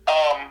up,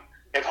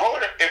 if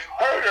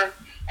Huerter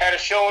had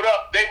showed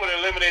up, they would have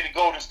eliminated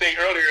Golden State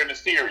earlier in the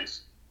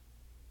series.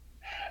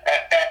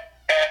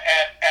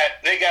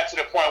 They got to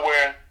the point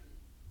where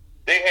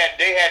they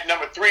had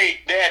number 3.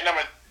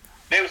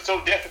 They were so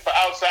desperate for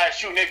outside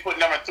shooting, they put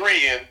number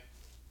 3 in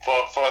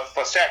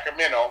for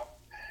Sacramento,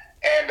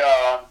 and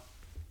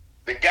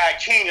the guy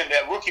Keenan,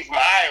 that rookie from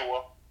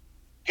Iowa,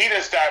 he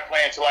didn't start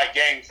playing until like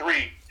game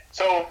 3.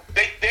 So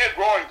their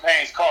growing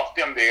pains cost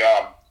them the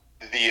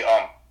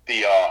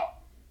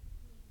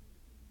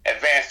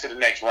advance to the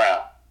next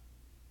round.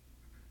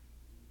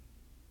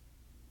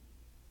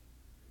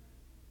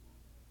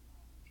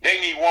 They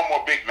need one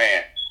more big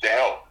man to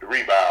help the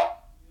rebound.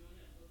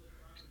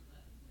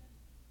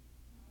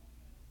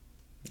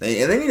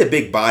 And they need a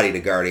big body to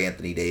guard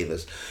Anthony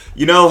Davis.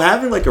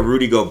 Having like a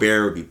Rudy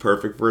Gobert would be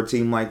perfect for a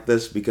team like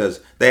this,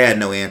 because they had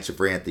no answer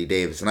for Anthony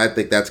Davis. And I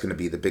think that's going to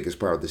be the biggest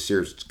part of the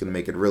series. It's going to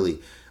make it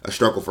really a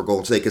struggle for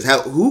Golden State. Because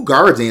who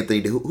guards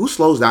Anthony? Who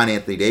slows down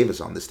Anthony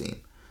Davis on this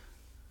team?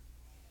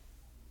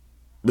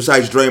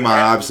 Besides Draymond,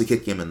 obviously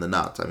kicking him in the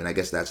nuts. I mean, I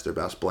guess that's their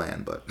best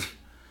plan. But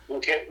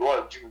okay,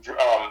 well,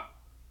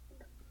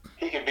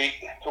 he can be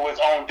to his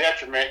own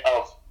detriment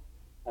of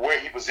where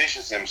he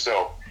positions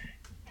himself.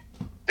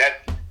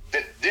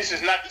 This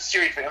is not the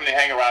series for him to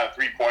hang around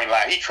the 3-point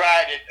line. He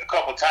tried it a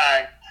couple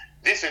times.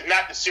 This is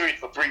not the series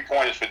for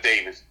 3-pointers for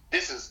Davis.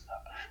 This is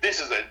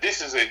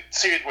a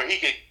series where he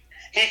could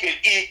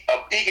eat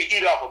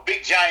off a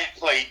big giant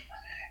plate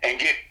and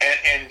get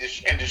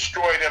and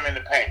destroy them in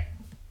the paint.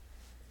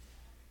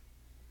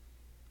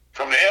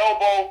 From the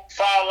elbow,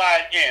 foul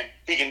line in,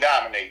 he can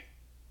dominate.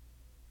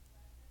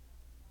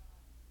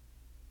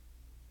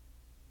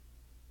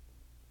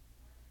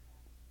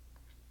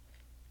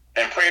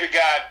 And pray to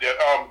God that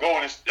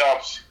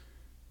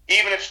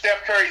even if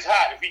Steph Curry's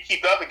hot, if he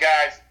keep the other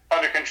guys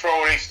under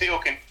control, they still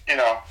can,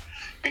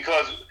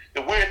 because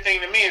the weird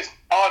thing to me is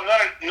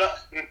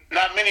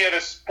not many other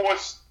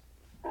sports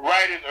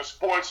writers or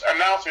sports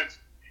announcers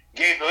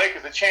gave the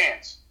Lakers a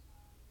chance.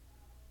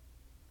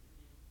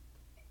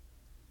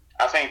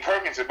 I think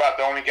Perkins is about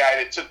the only guy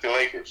that took the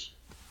Lakers.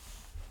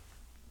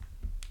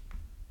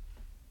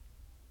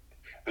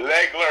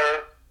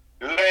 Legler,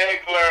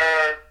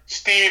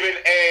 Stephen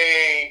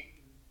A.,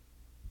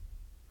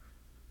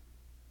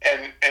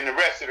 and the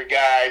rest of the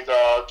guys,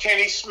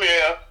 Kenny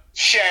Smith,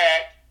 Shaq,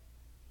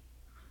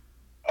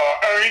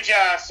 Ernie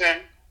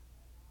Johnson.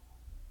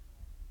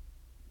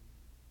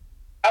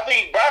 I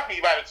think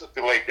Barkley might have took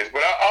the Lakers,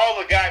 but all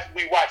the guys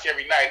we watch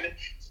every night,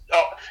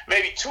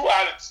 maybe two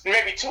out of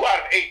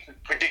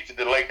 8 predicted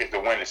the Lakers to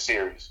win the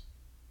series.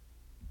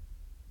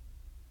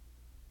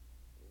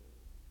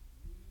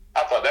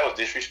 I thought that was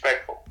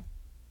disrespectful.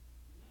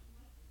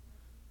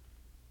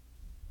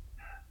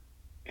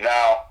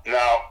 Now,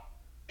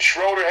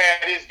 Schroeder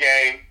had his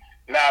game.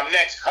 Now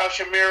next,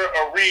 Hachimura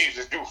or Reeves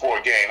is due for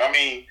a game. I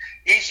mean,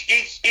 each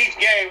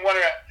game, one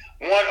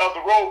of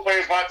the role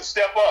players going to have to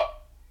step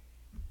up.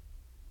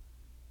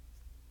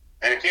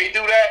 And if they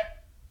do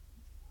that,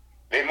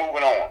 they're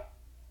moving on.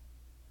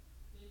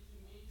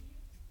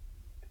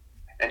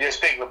 And just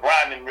think,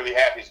 LeBron didn't really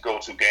have his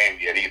go-to game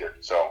yet either.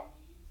 So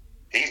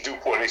he's due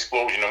for an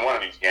explosion in one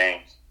of these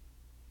games.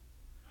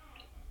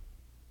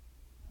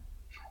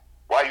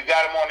 While you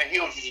got him on the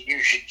heels, you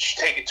should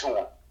take it to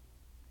him.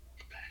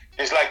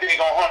 It's like they're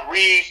gonna hunt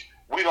Reeves.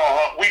 We're gonna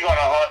hunt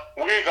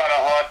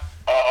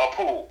a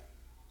Poole.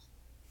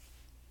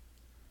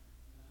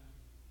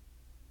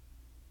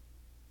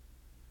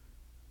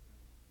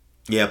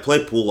 Yeah,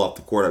 play Poole off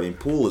the court. I mean,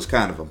 Poole is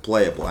kind of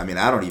unplayable. I mean,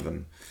 I don't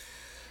even.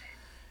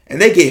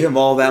 And they gave him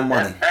all that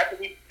money.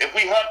 If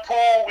we hunt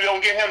Poole, we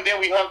don't get him. Then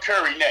we hunt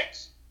Curry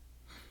next.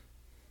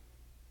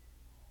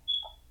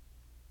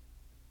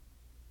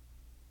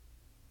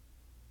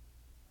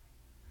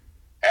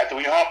 After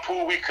we hunt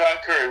Poole, we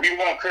cut Curry. We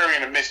want Curry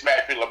in a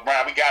mismatch with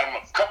LeBron. We got him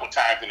a couple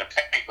times in the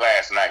paint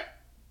last night.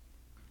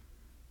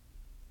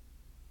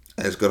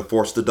 And it's going to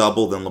force the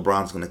double. Then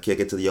LeBron's going to kick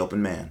it to the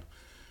open man.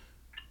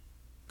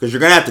 Because you're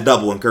going to have to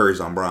double when Curry's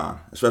on Bron,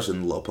 especially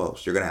in the low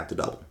post. You're going to have to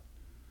double.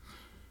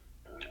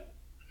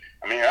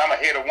 I mean, I'm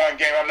ahead of one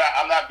game.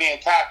 I'm not being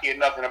cocky or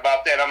nothing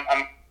about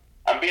that.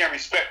 I'm being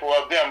respectful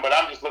of them, but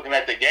I'm just looking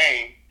at the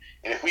game.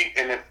 And if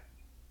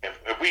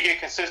we get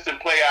consistent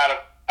play out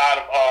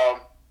of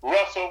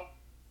Russell,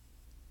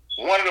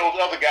 one of those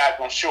other guys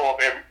gonna show up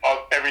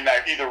every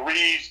night. Either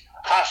Reeves,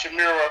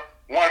 Hachimura,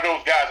 one of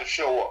those guys will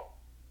show up.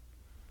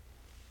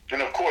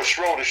 And of course,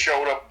 Schroeder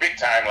showed up big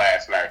time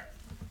last night.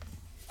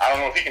 I don't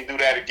know if he can do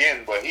that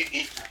again, but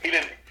he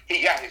didn't.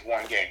 He got his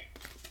one game.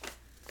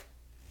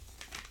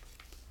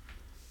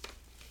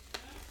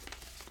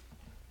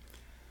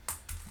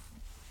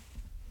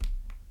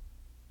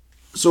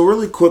 So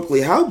really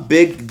quickly, how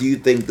big do you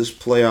think this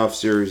playoff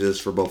series is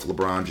for both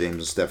LeBron James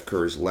and Steph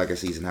Curry's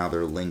legacies and how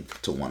they're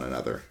linked to one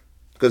another?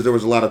 Because there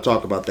was a lot of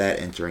talk about that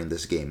entering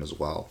this game as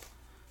well.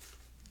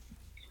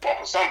 Well,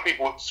 for some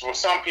people,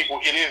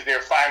 it is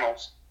their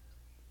finals,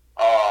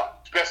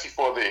 especially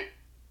for the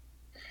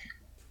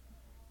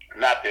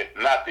not the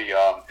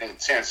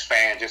intense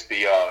fan, just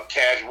the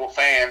casual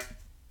fan.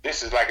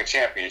 This is like a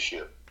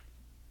championship,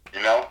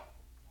 you know,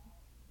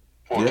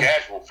 for a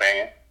casual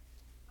fan.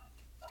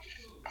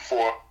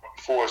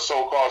 For a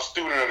so-called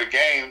student of the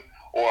game,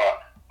 or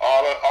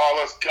all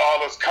us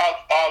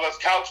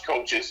couch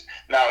coaches.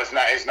 Now it's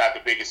not the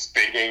biggest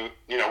game.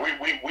 You know,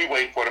 we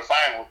wait for the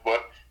finals,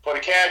 but for the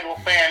casual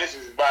fan, this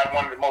is about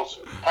one of the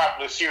most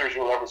popular series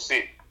you'll ever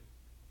see.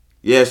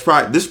 Yeah, it's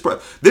probably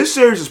this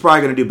series is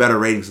probably going to do better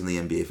ratings than the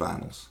NBA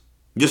Finals,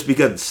 just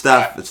because it's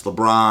Steph, it's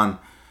LeBron.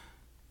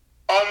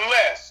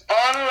 Unless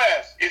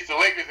it's the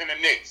Lakers and the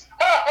Knicks.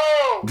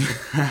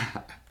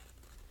 Ho-ho!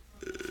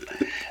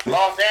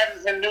 Los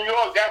Angeles and New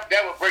York,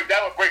 that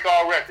would break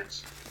all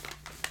records.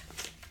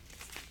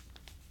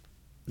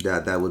 Yeah,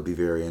 that would be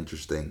very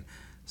interesting.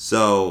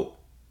 So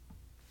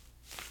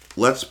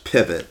let's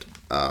pivot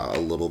a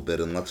little bit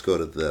and let's go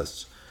to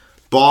this.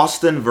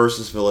 Boston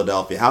versus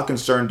Philadelphia. How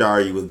concerned are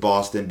you with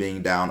Boston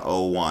being down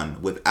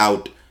 0-1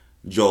 without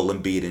Joel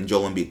Embiid and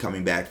Joel Embiid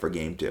coming back for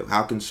Game 2?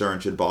 How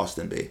concerned should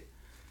Boston be?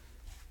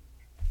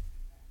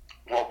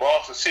 Well,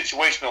 Boston's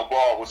situational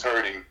ball was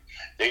hurting.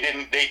 They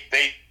didn't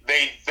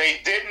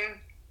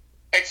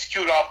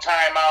execute off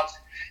timeouts.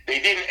 They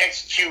didn't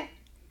execute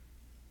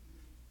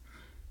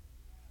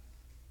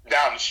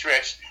down the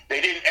stretch.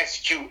 They didn't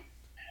execute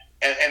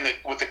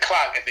with the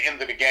clock at the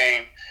end of the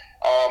game.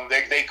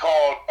 They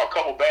called a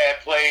couple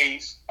bad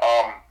plays,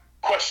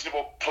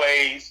 questionable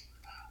plays.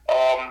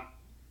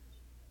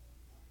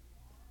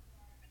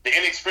 The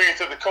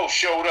inexperience of the coach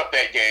showed up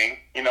that game.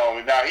 You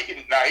know, now he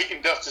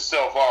can dust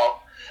himself off.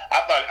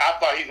 I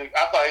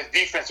thought his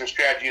defensive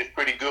strategy is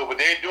pretty good, but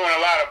they're doing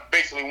a lot of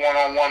basically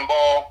one-on-one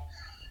ball,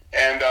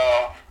 and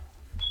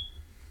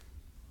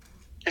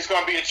it's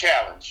going to be a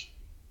challenge.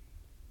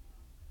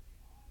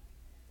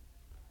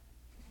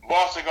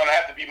 Boston going to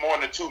have to be more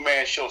than a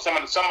two-man show.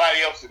 Somebody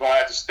else is going to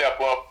have to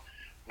step up.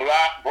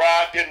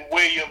 Brogdon,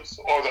 Williams,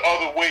 or the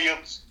other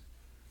Williams.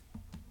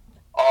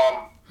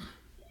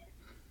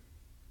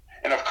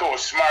 And of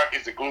course, Smart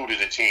is the glue to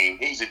the team.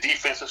 He's a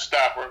defensive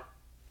stopper,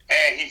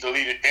 and he's a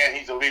leader, and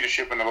he's a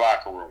leadership in the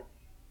locker room.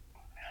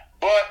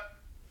 But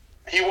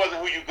he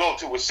wasn't who you go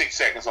to with 6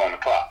 seconds on the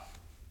clock.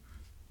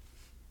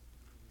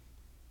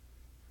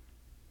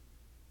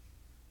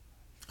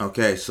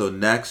 Okay, so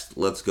next,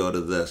 let's go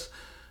to this.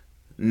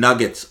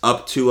 Nuggets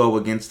up 2-0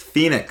 against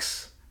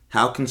Phoenix.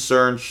 How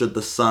concerned should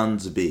the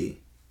Suns be?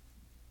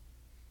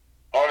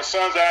 Oh, the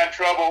Suns are in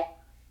trouble.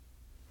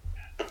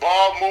 The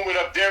ball movement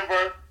of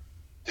Denver,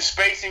 the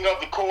spacing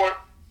of the court,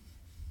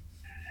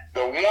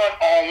 the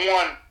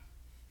one-on-one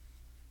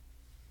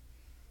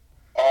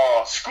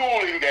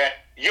schooling that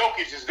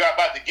Jokic is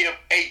about to give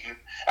Ayton.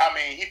 I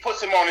mean, he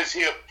puts him on his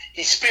hip.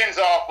 He spins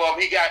off of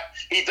him.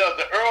 He does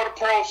the Earl to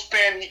Pearl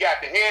spin. He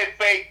got the head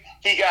fake.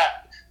 He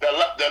got the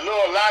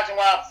little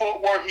Olajuwon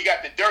footwork. He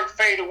got the dirt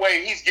fade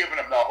away. He's giving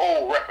him the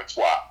whole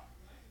repertoire.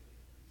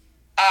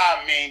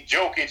 I mean,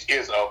 Jokic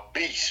is a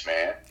beast,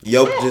 man.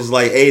 Jokic is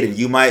like, Aiden,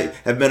 you might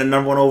have been a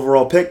number 1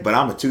 overall pick, but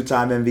I'm a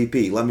 2-time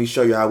MVP. Let me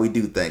show you how we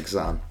do things,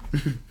 son.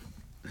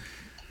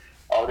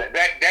 Oh, that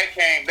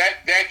came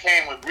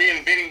with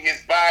reinventing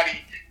his body,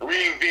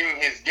 reinventing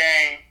his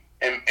game,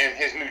 and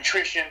his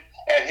nutrition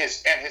and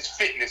his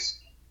fitness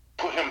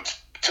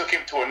took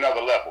him to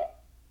another level.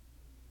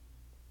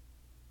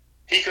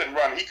 He couldn't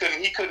run. He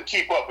couldn't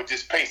keep up with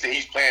this pace that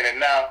he's playing at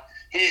now.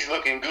 He's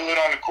looking good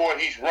on the court.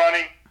 He's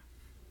running.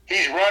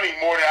 He's running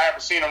more than I ever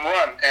seen him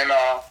run, and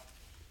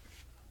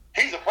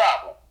he's a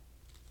problem.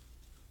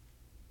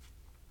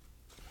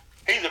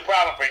 He's a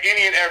problem for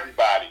any and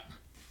everybody.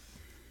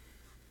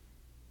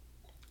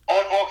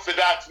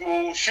 Unorthodox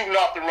moves, shooting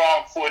off the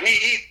wrong foot.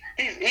 He's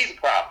a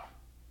problem.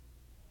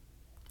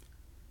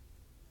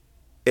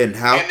 And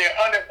how? And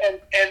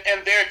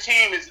they're their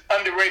team is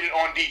underrated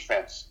on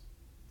defense.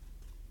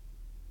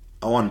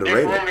 Oh,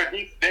 underrated.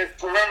 Their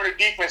perimeter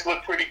defense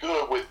looked pretty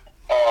good with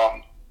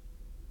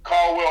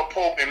Caldwell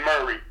Pope and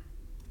Murray.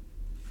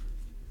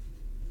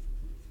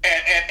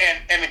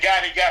 And the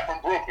guy they got from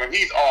Brooklyn,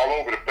 he's all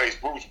over the place,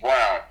 Bruce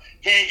Brown.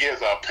 He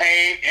is a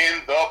pain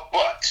in the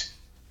butt.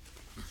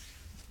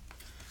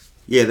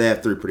 Yeah, they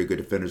have 3 pretty good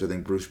defenders. I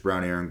think Bruce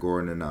Brown, Aaron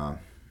Gordon, and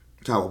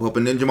Caldwell Pope.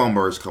 And then Jamal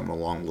Murray's coming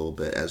along a little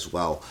bit as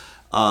well.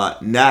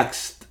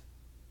 Next,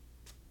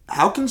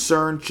 how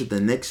concerned should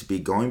the Knicks be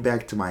going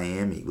back to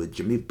Miami with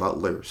Jimmy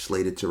Butler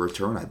slated to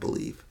return, I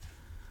believe?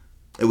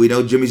 And we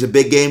know Jimmy's a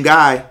big game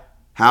guy.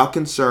 How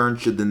concerned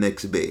should the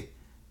Knicks be?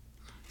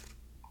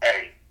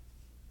 Hey,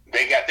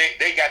 they got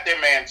their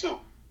man too.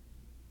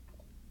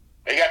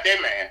 They got their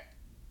man.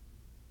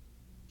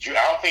 I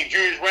don't think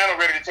Julius Randle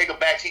ready to take a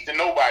backseat to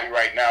nobody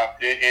right now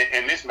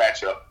in this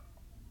matchup.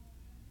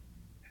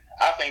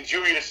 I think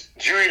Julius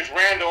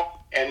Randle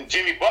and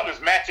Jimmy Butler's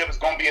matchup is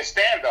going to be a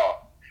standoff.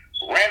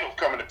 Randle's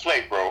coming to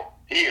play, bro.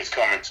 He is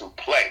coming to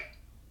play.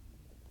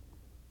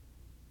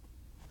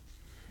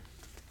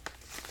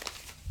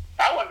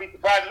 I wouldn't be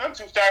surprised if them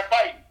two start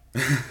fighting.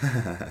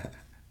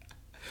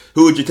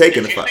 Who would you take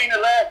in the If fight? you've seen the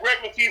last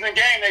regular season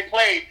game they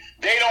played,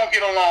 they don't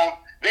get along.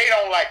 They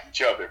don't like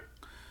each other.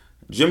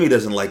 Jimmy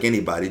doesn't like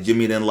anybody.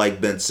 Jimmy didn't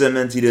like Ben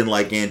Simmons. He didn't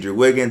like Andrew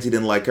Wiggins. He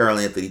didn't like Karl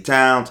Anthony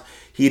Towns.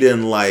 He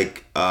didn't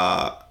like... He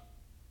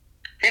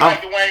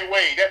liked Dwayne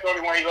Wade. That's the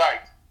only one he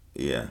liked.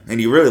 Yeah, and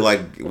he really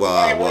liked...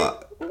 Dwayne Wade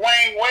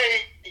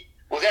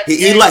was at the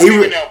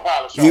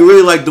He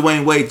really liked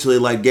Dwayne Wade till he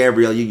liked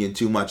Gabrielle Union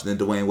too much, and then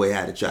Dwayne Wade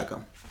had to check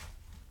him.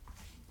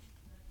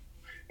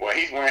 Well,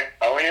 he's went...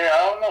 Oh, yeah, I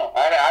don't know.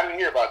 I didn't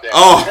hear about that.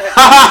 Oh!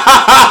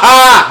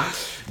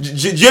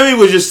 Jimmy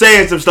was just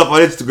saying some stuff on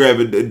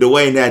Instagram, and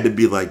Dwayne had to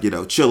be like,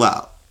 chill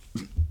out.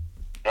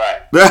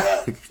 Right.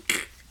 But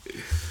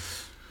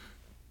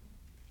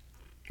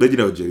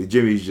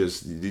Jimmy's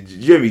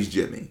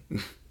Jimmy.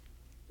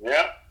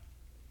 Yeah.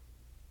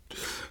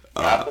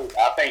 I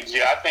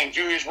think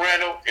Julius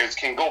Randle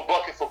can go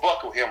bucket for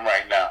bucket with him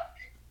right now.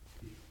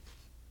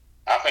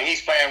 I think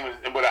he's playing with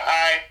a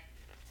high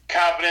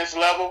confidence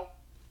level,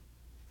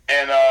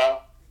 and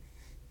I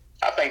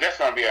think that's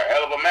going to be a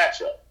hell of a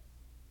matchup.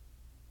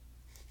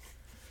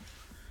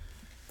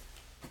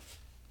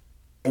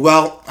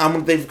 Well, I'm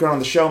going to thank you for coming on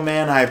the show,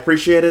 man. I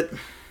appreciate it.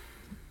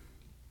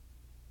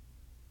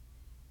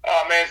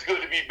 Oh man, it's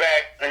good to be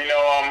back.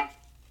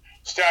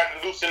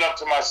 Starting to loosen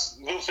up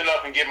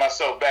and get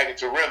myself back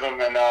into rhythm.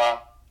 And I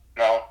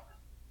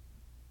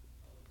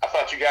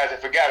thought you guys had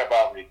forgot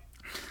about me.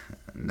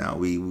 No,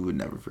 we would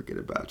never forget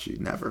about you.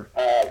 Never.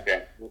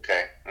 Okay.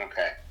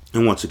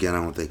 And once again, I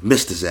want to thank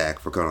Mr. Zach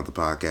for coming on the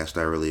podcast.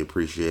 I really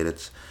appreciate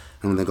it.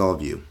 I want to thank all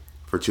of you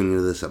for tuning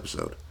into this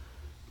episode,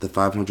 the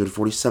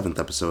 547th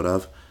episode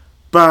of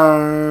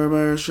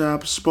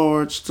Barbershop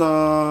Sports Talk.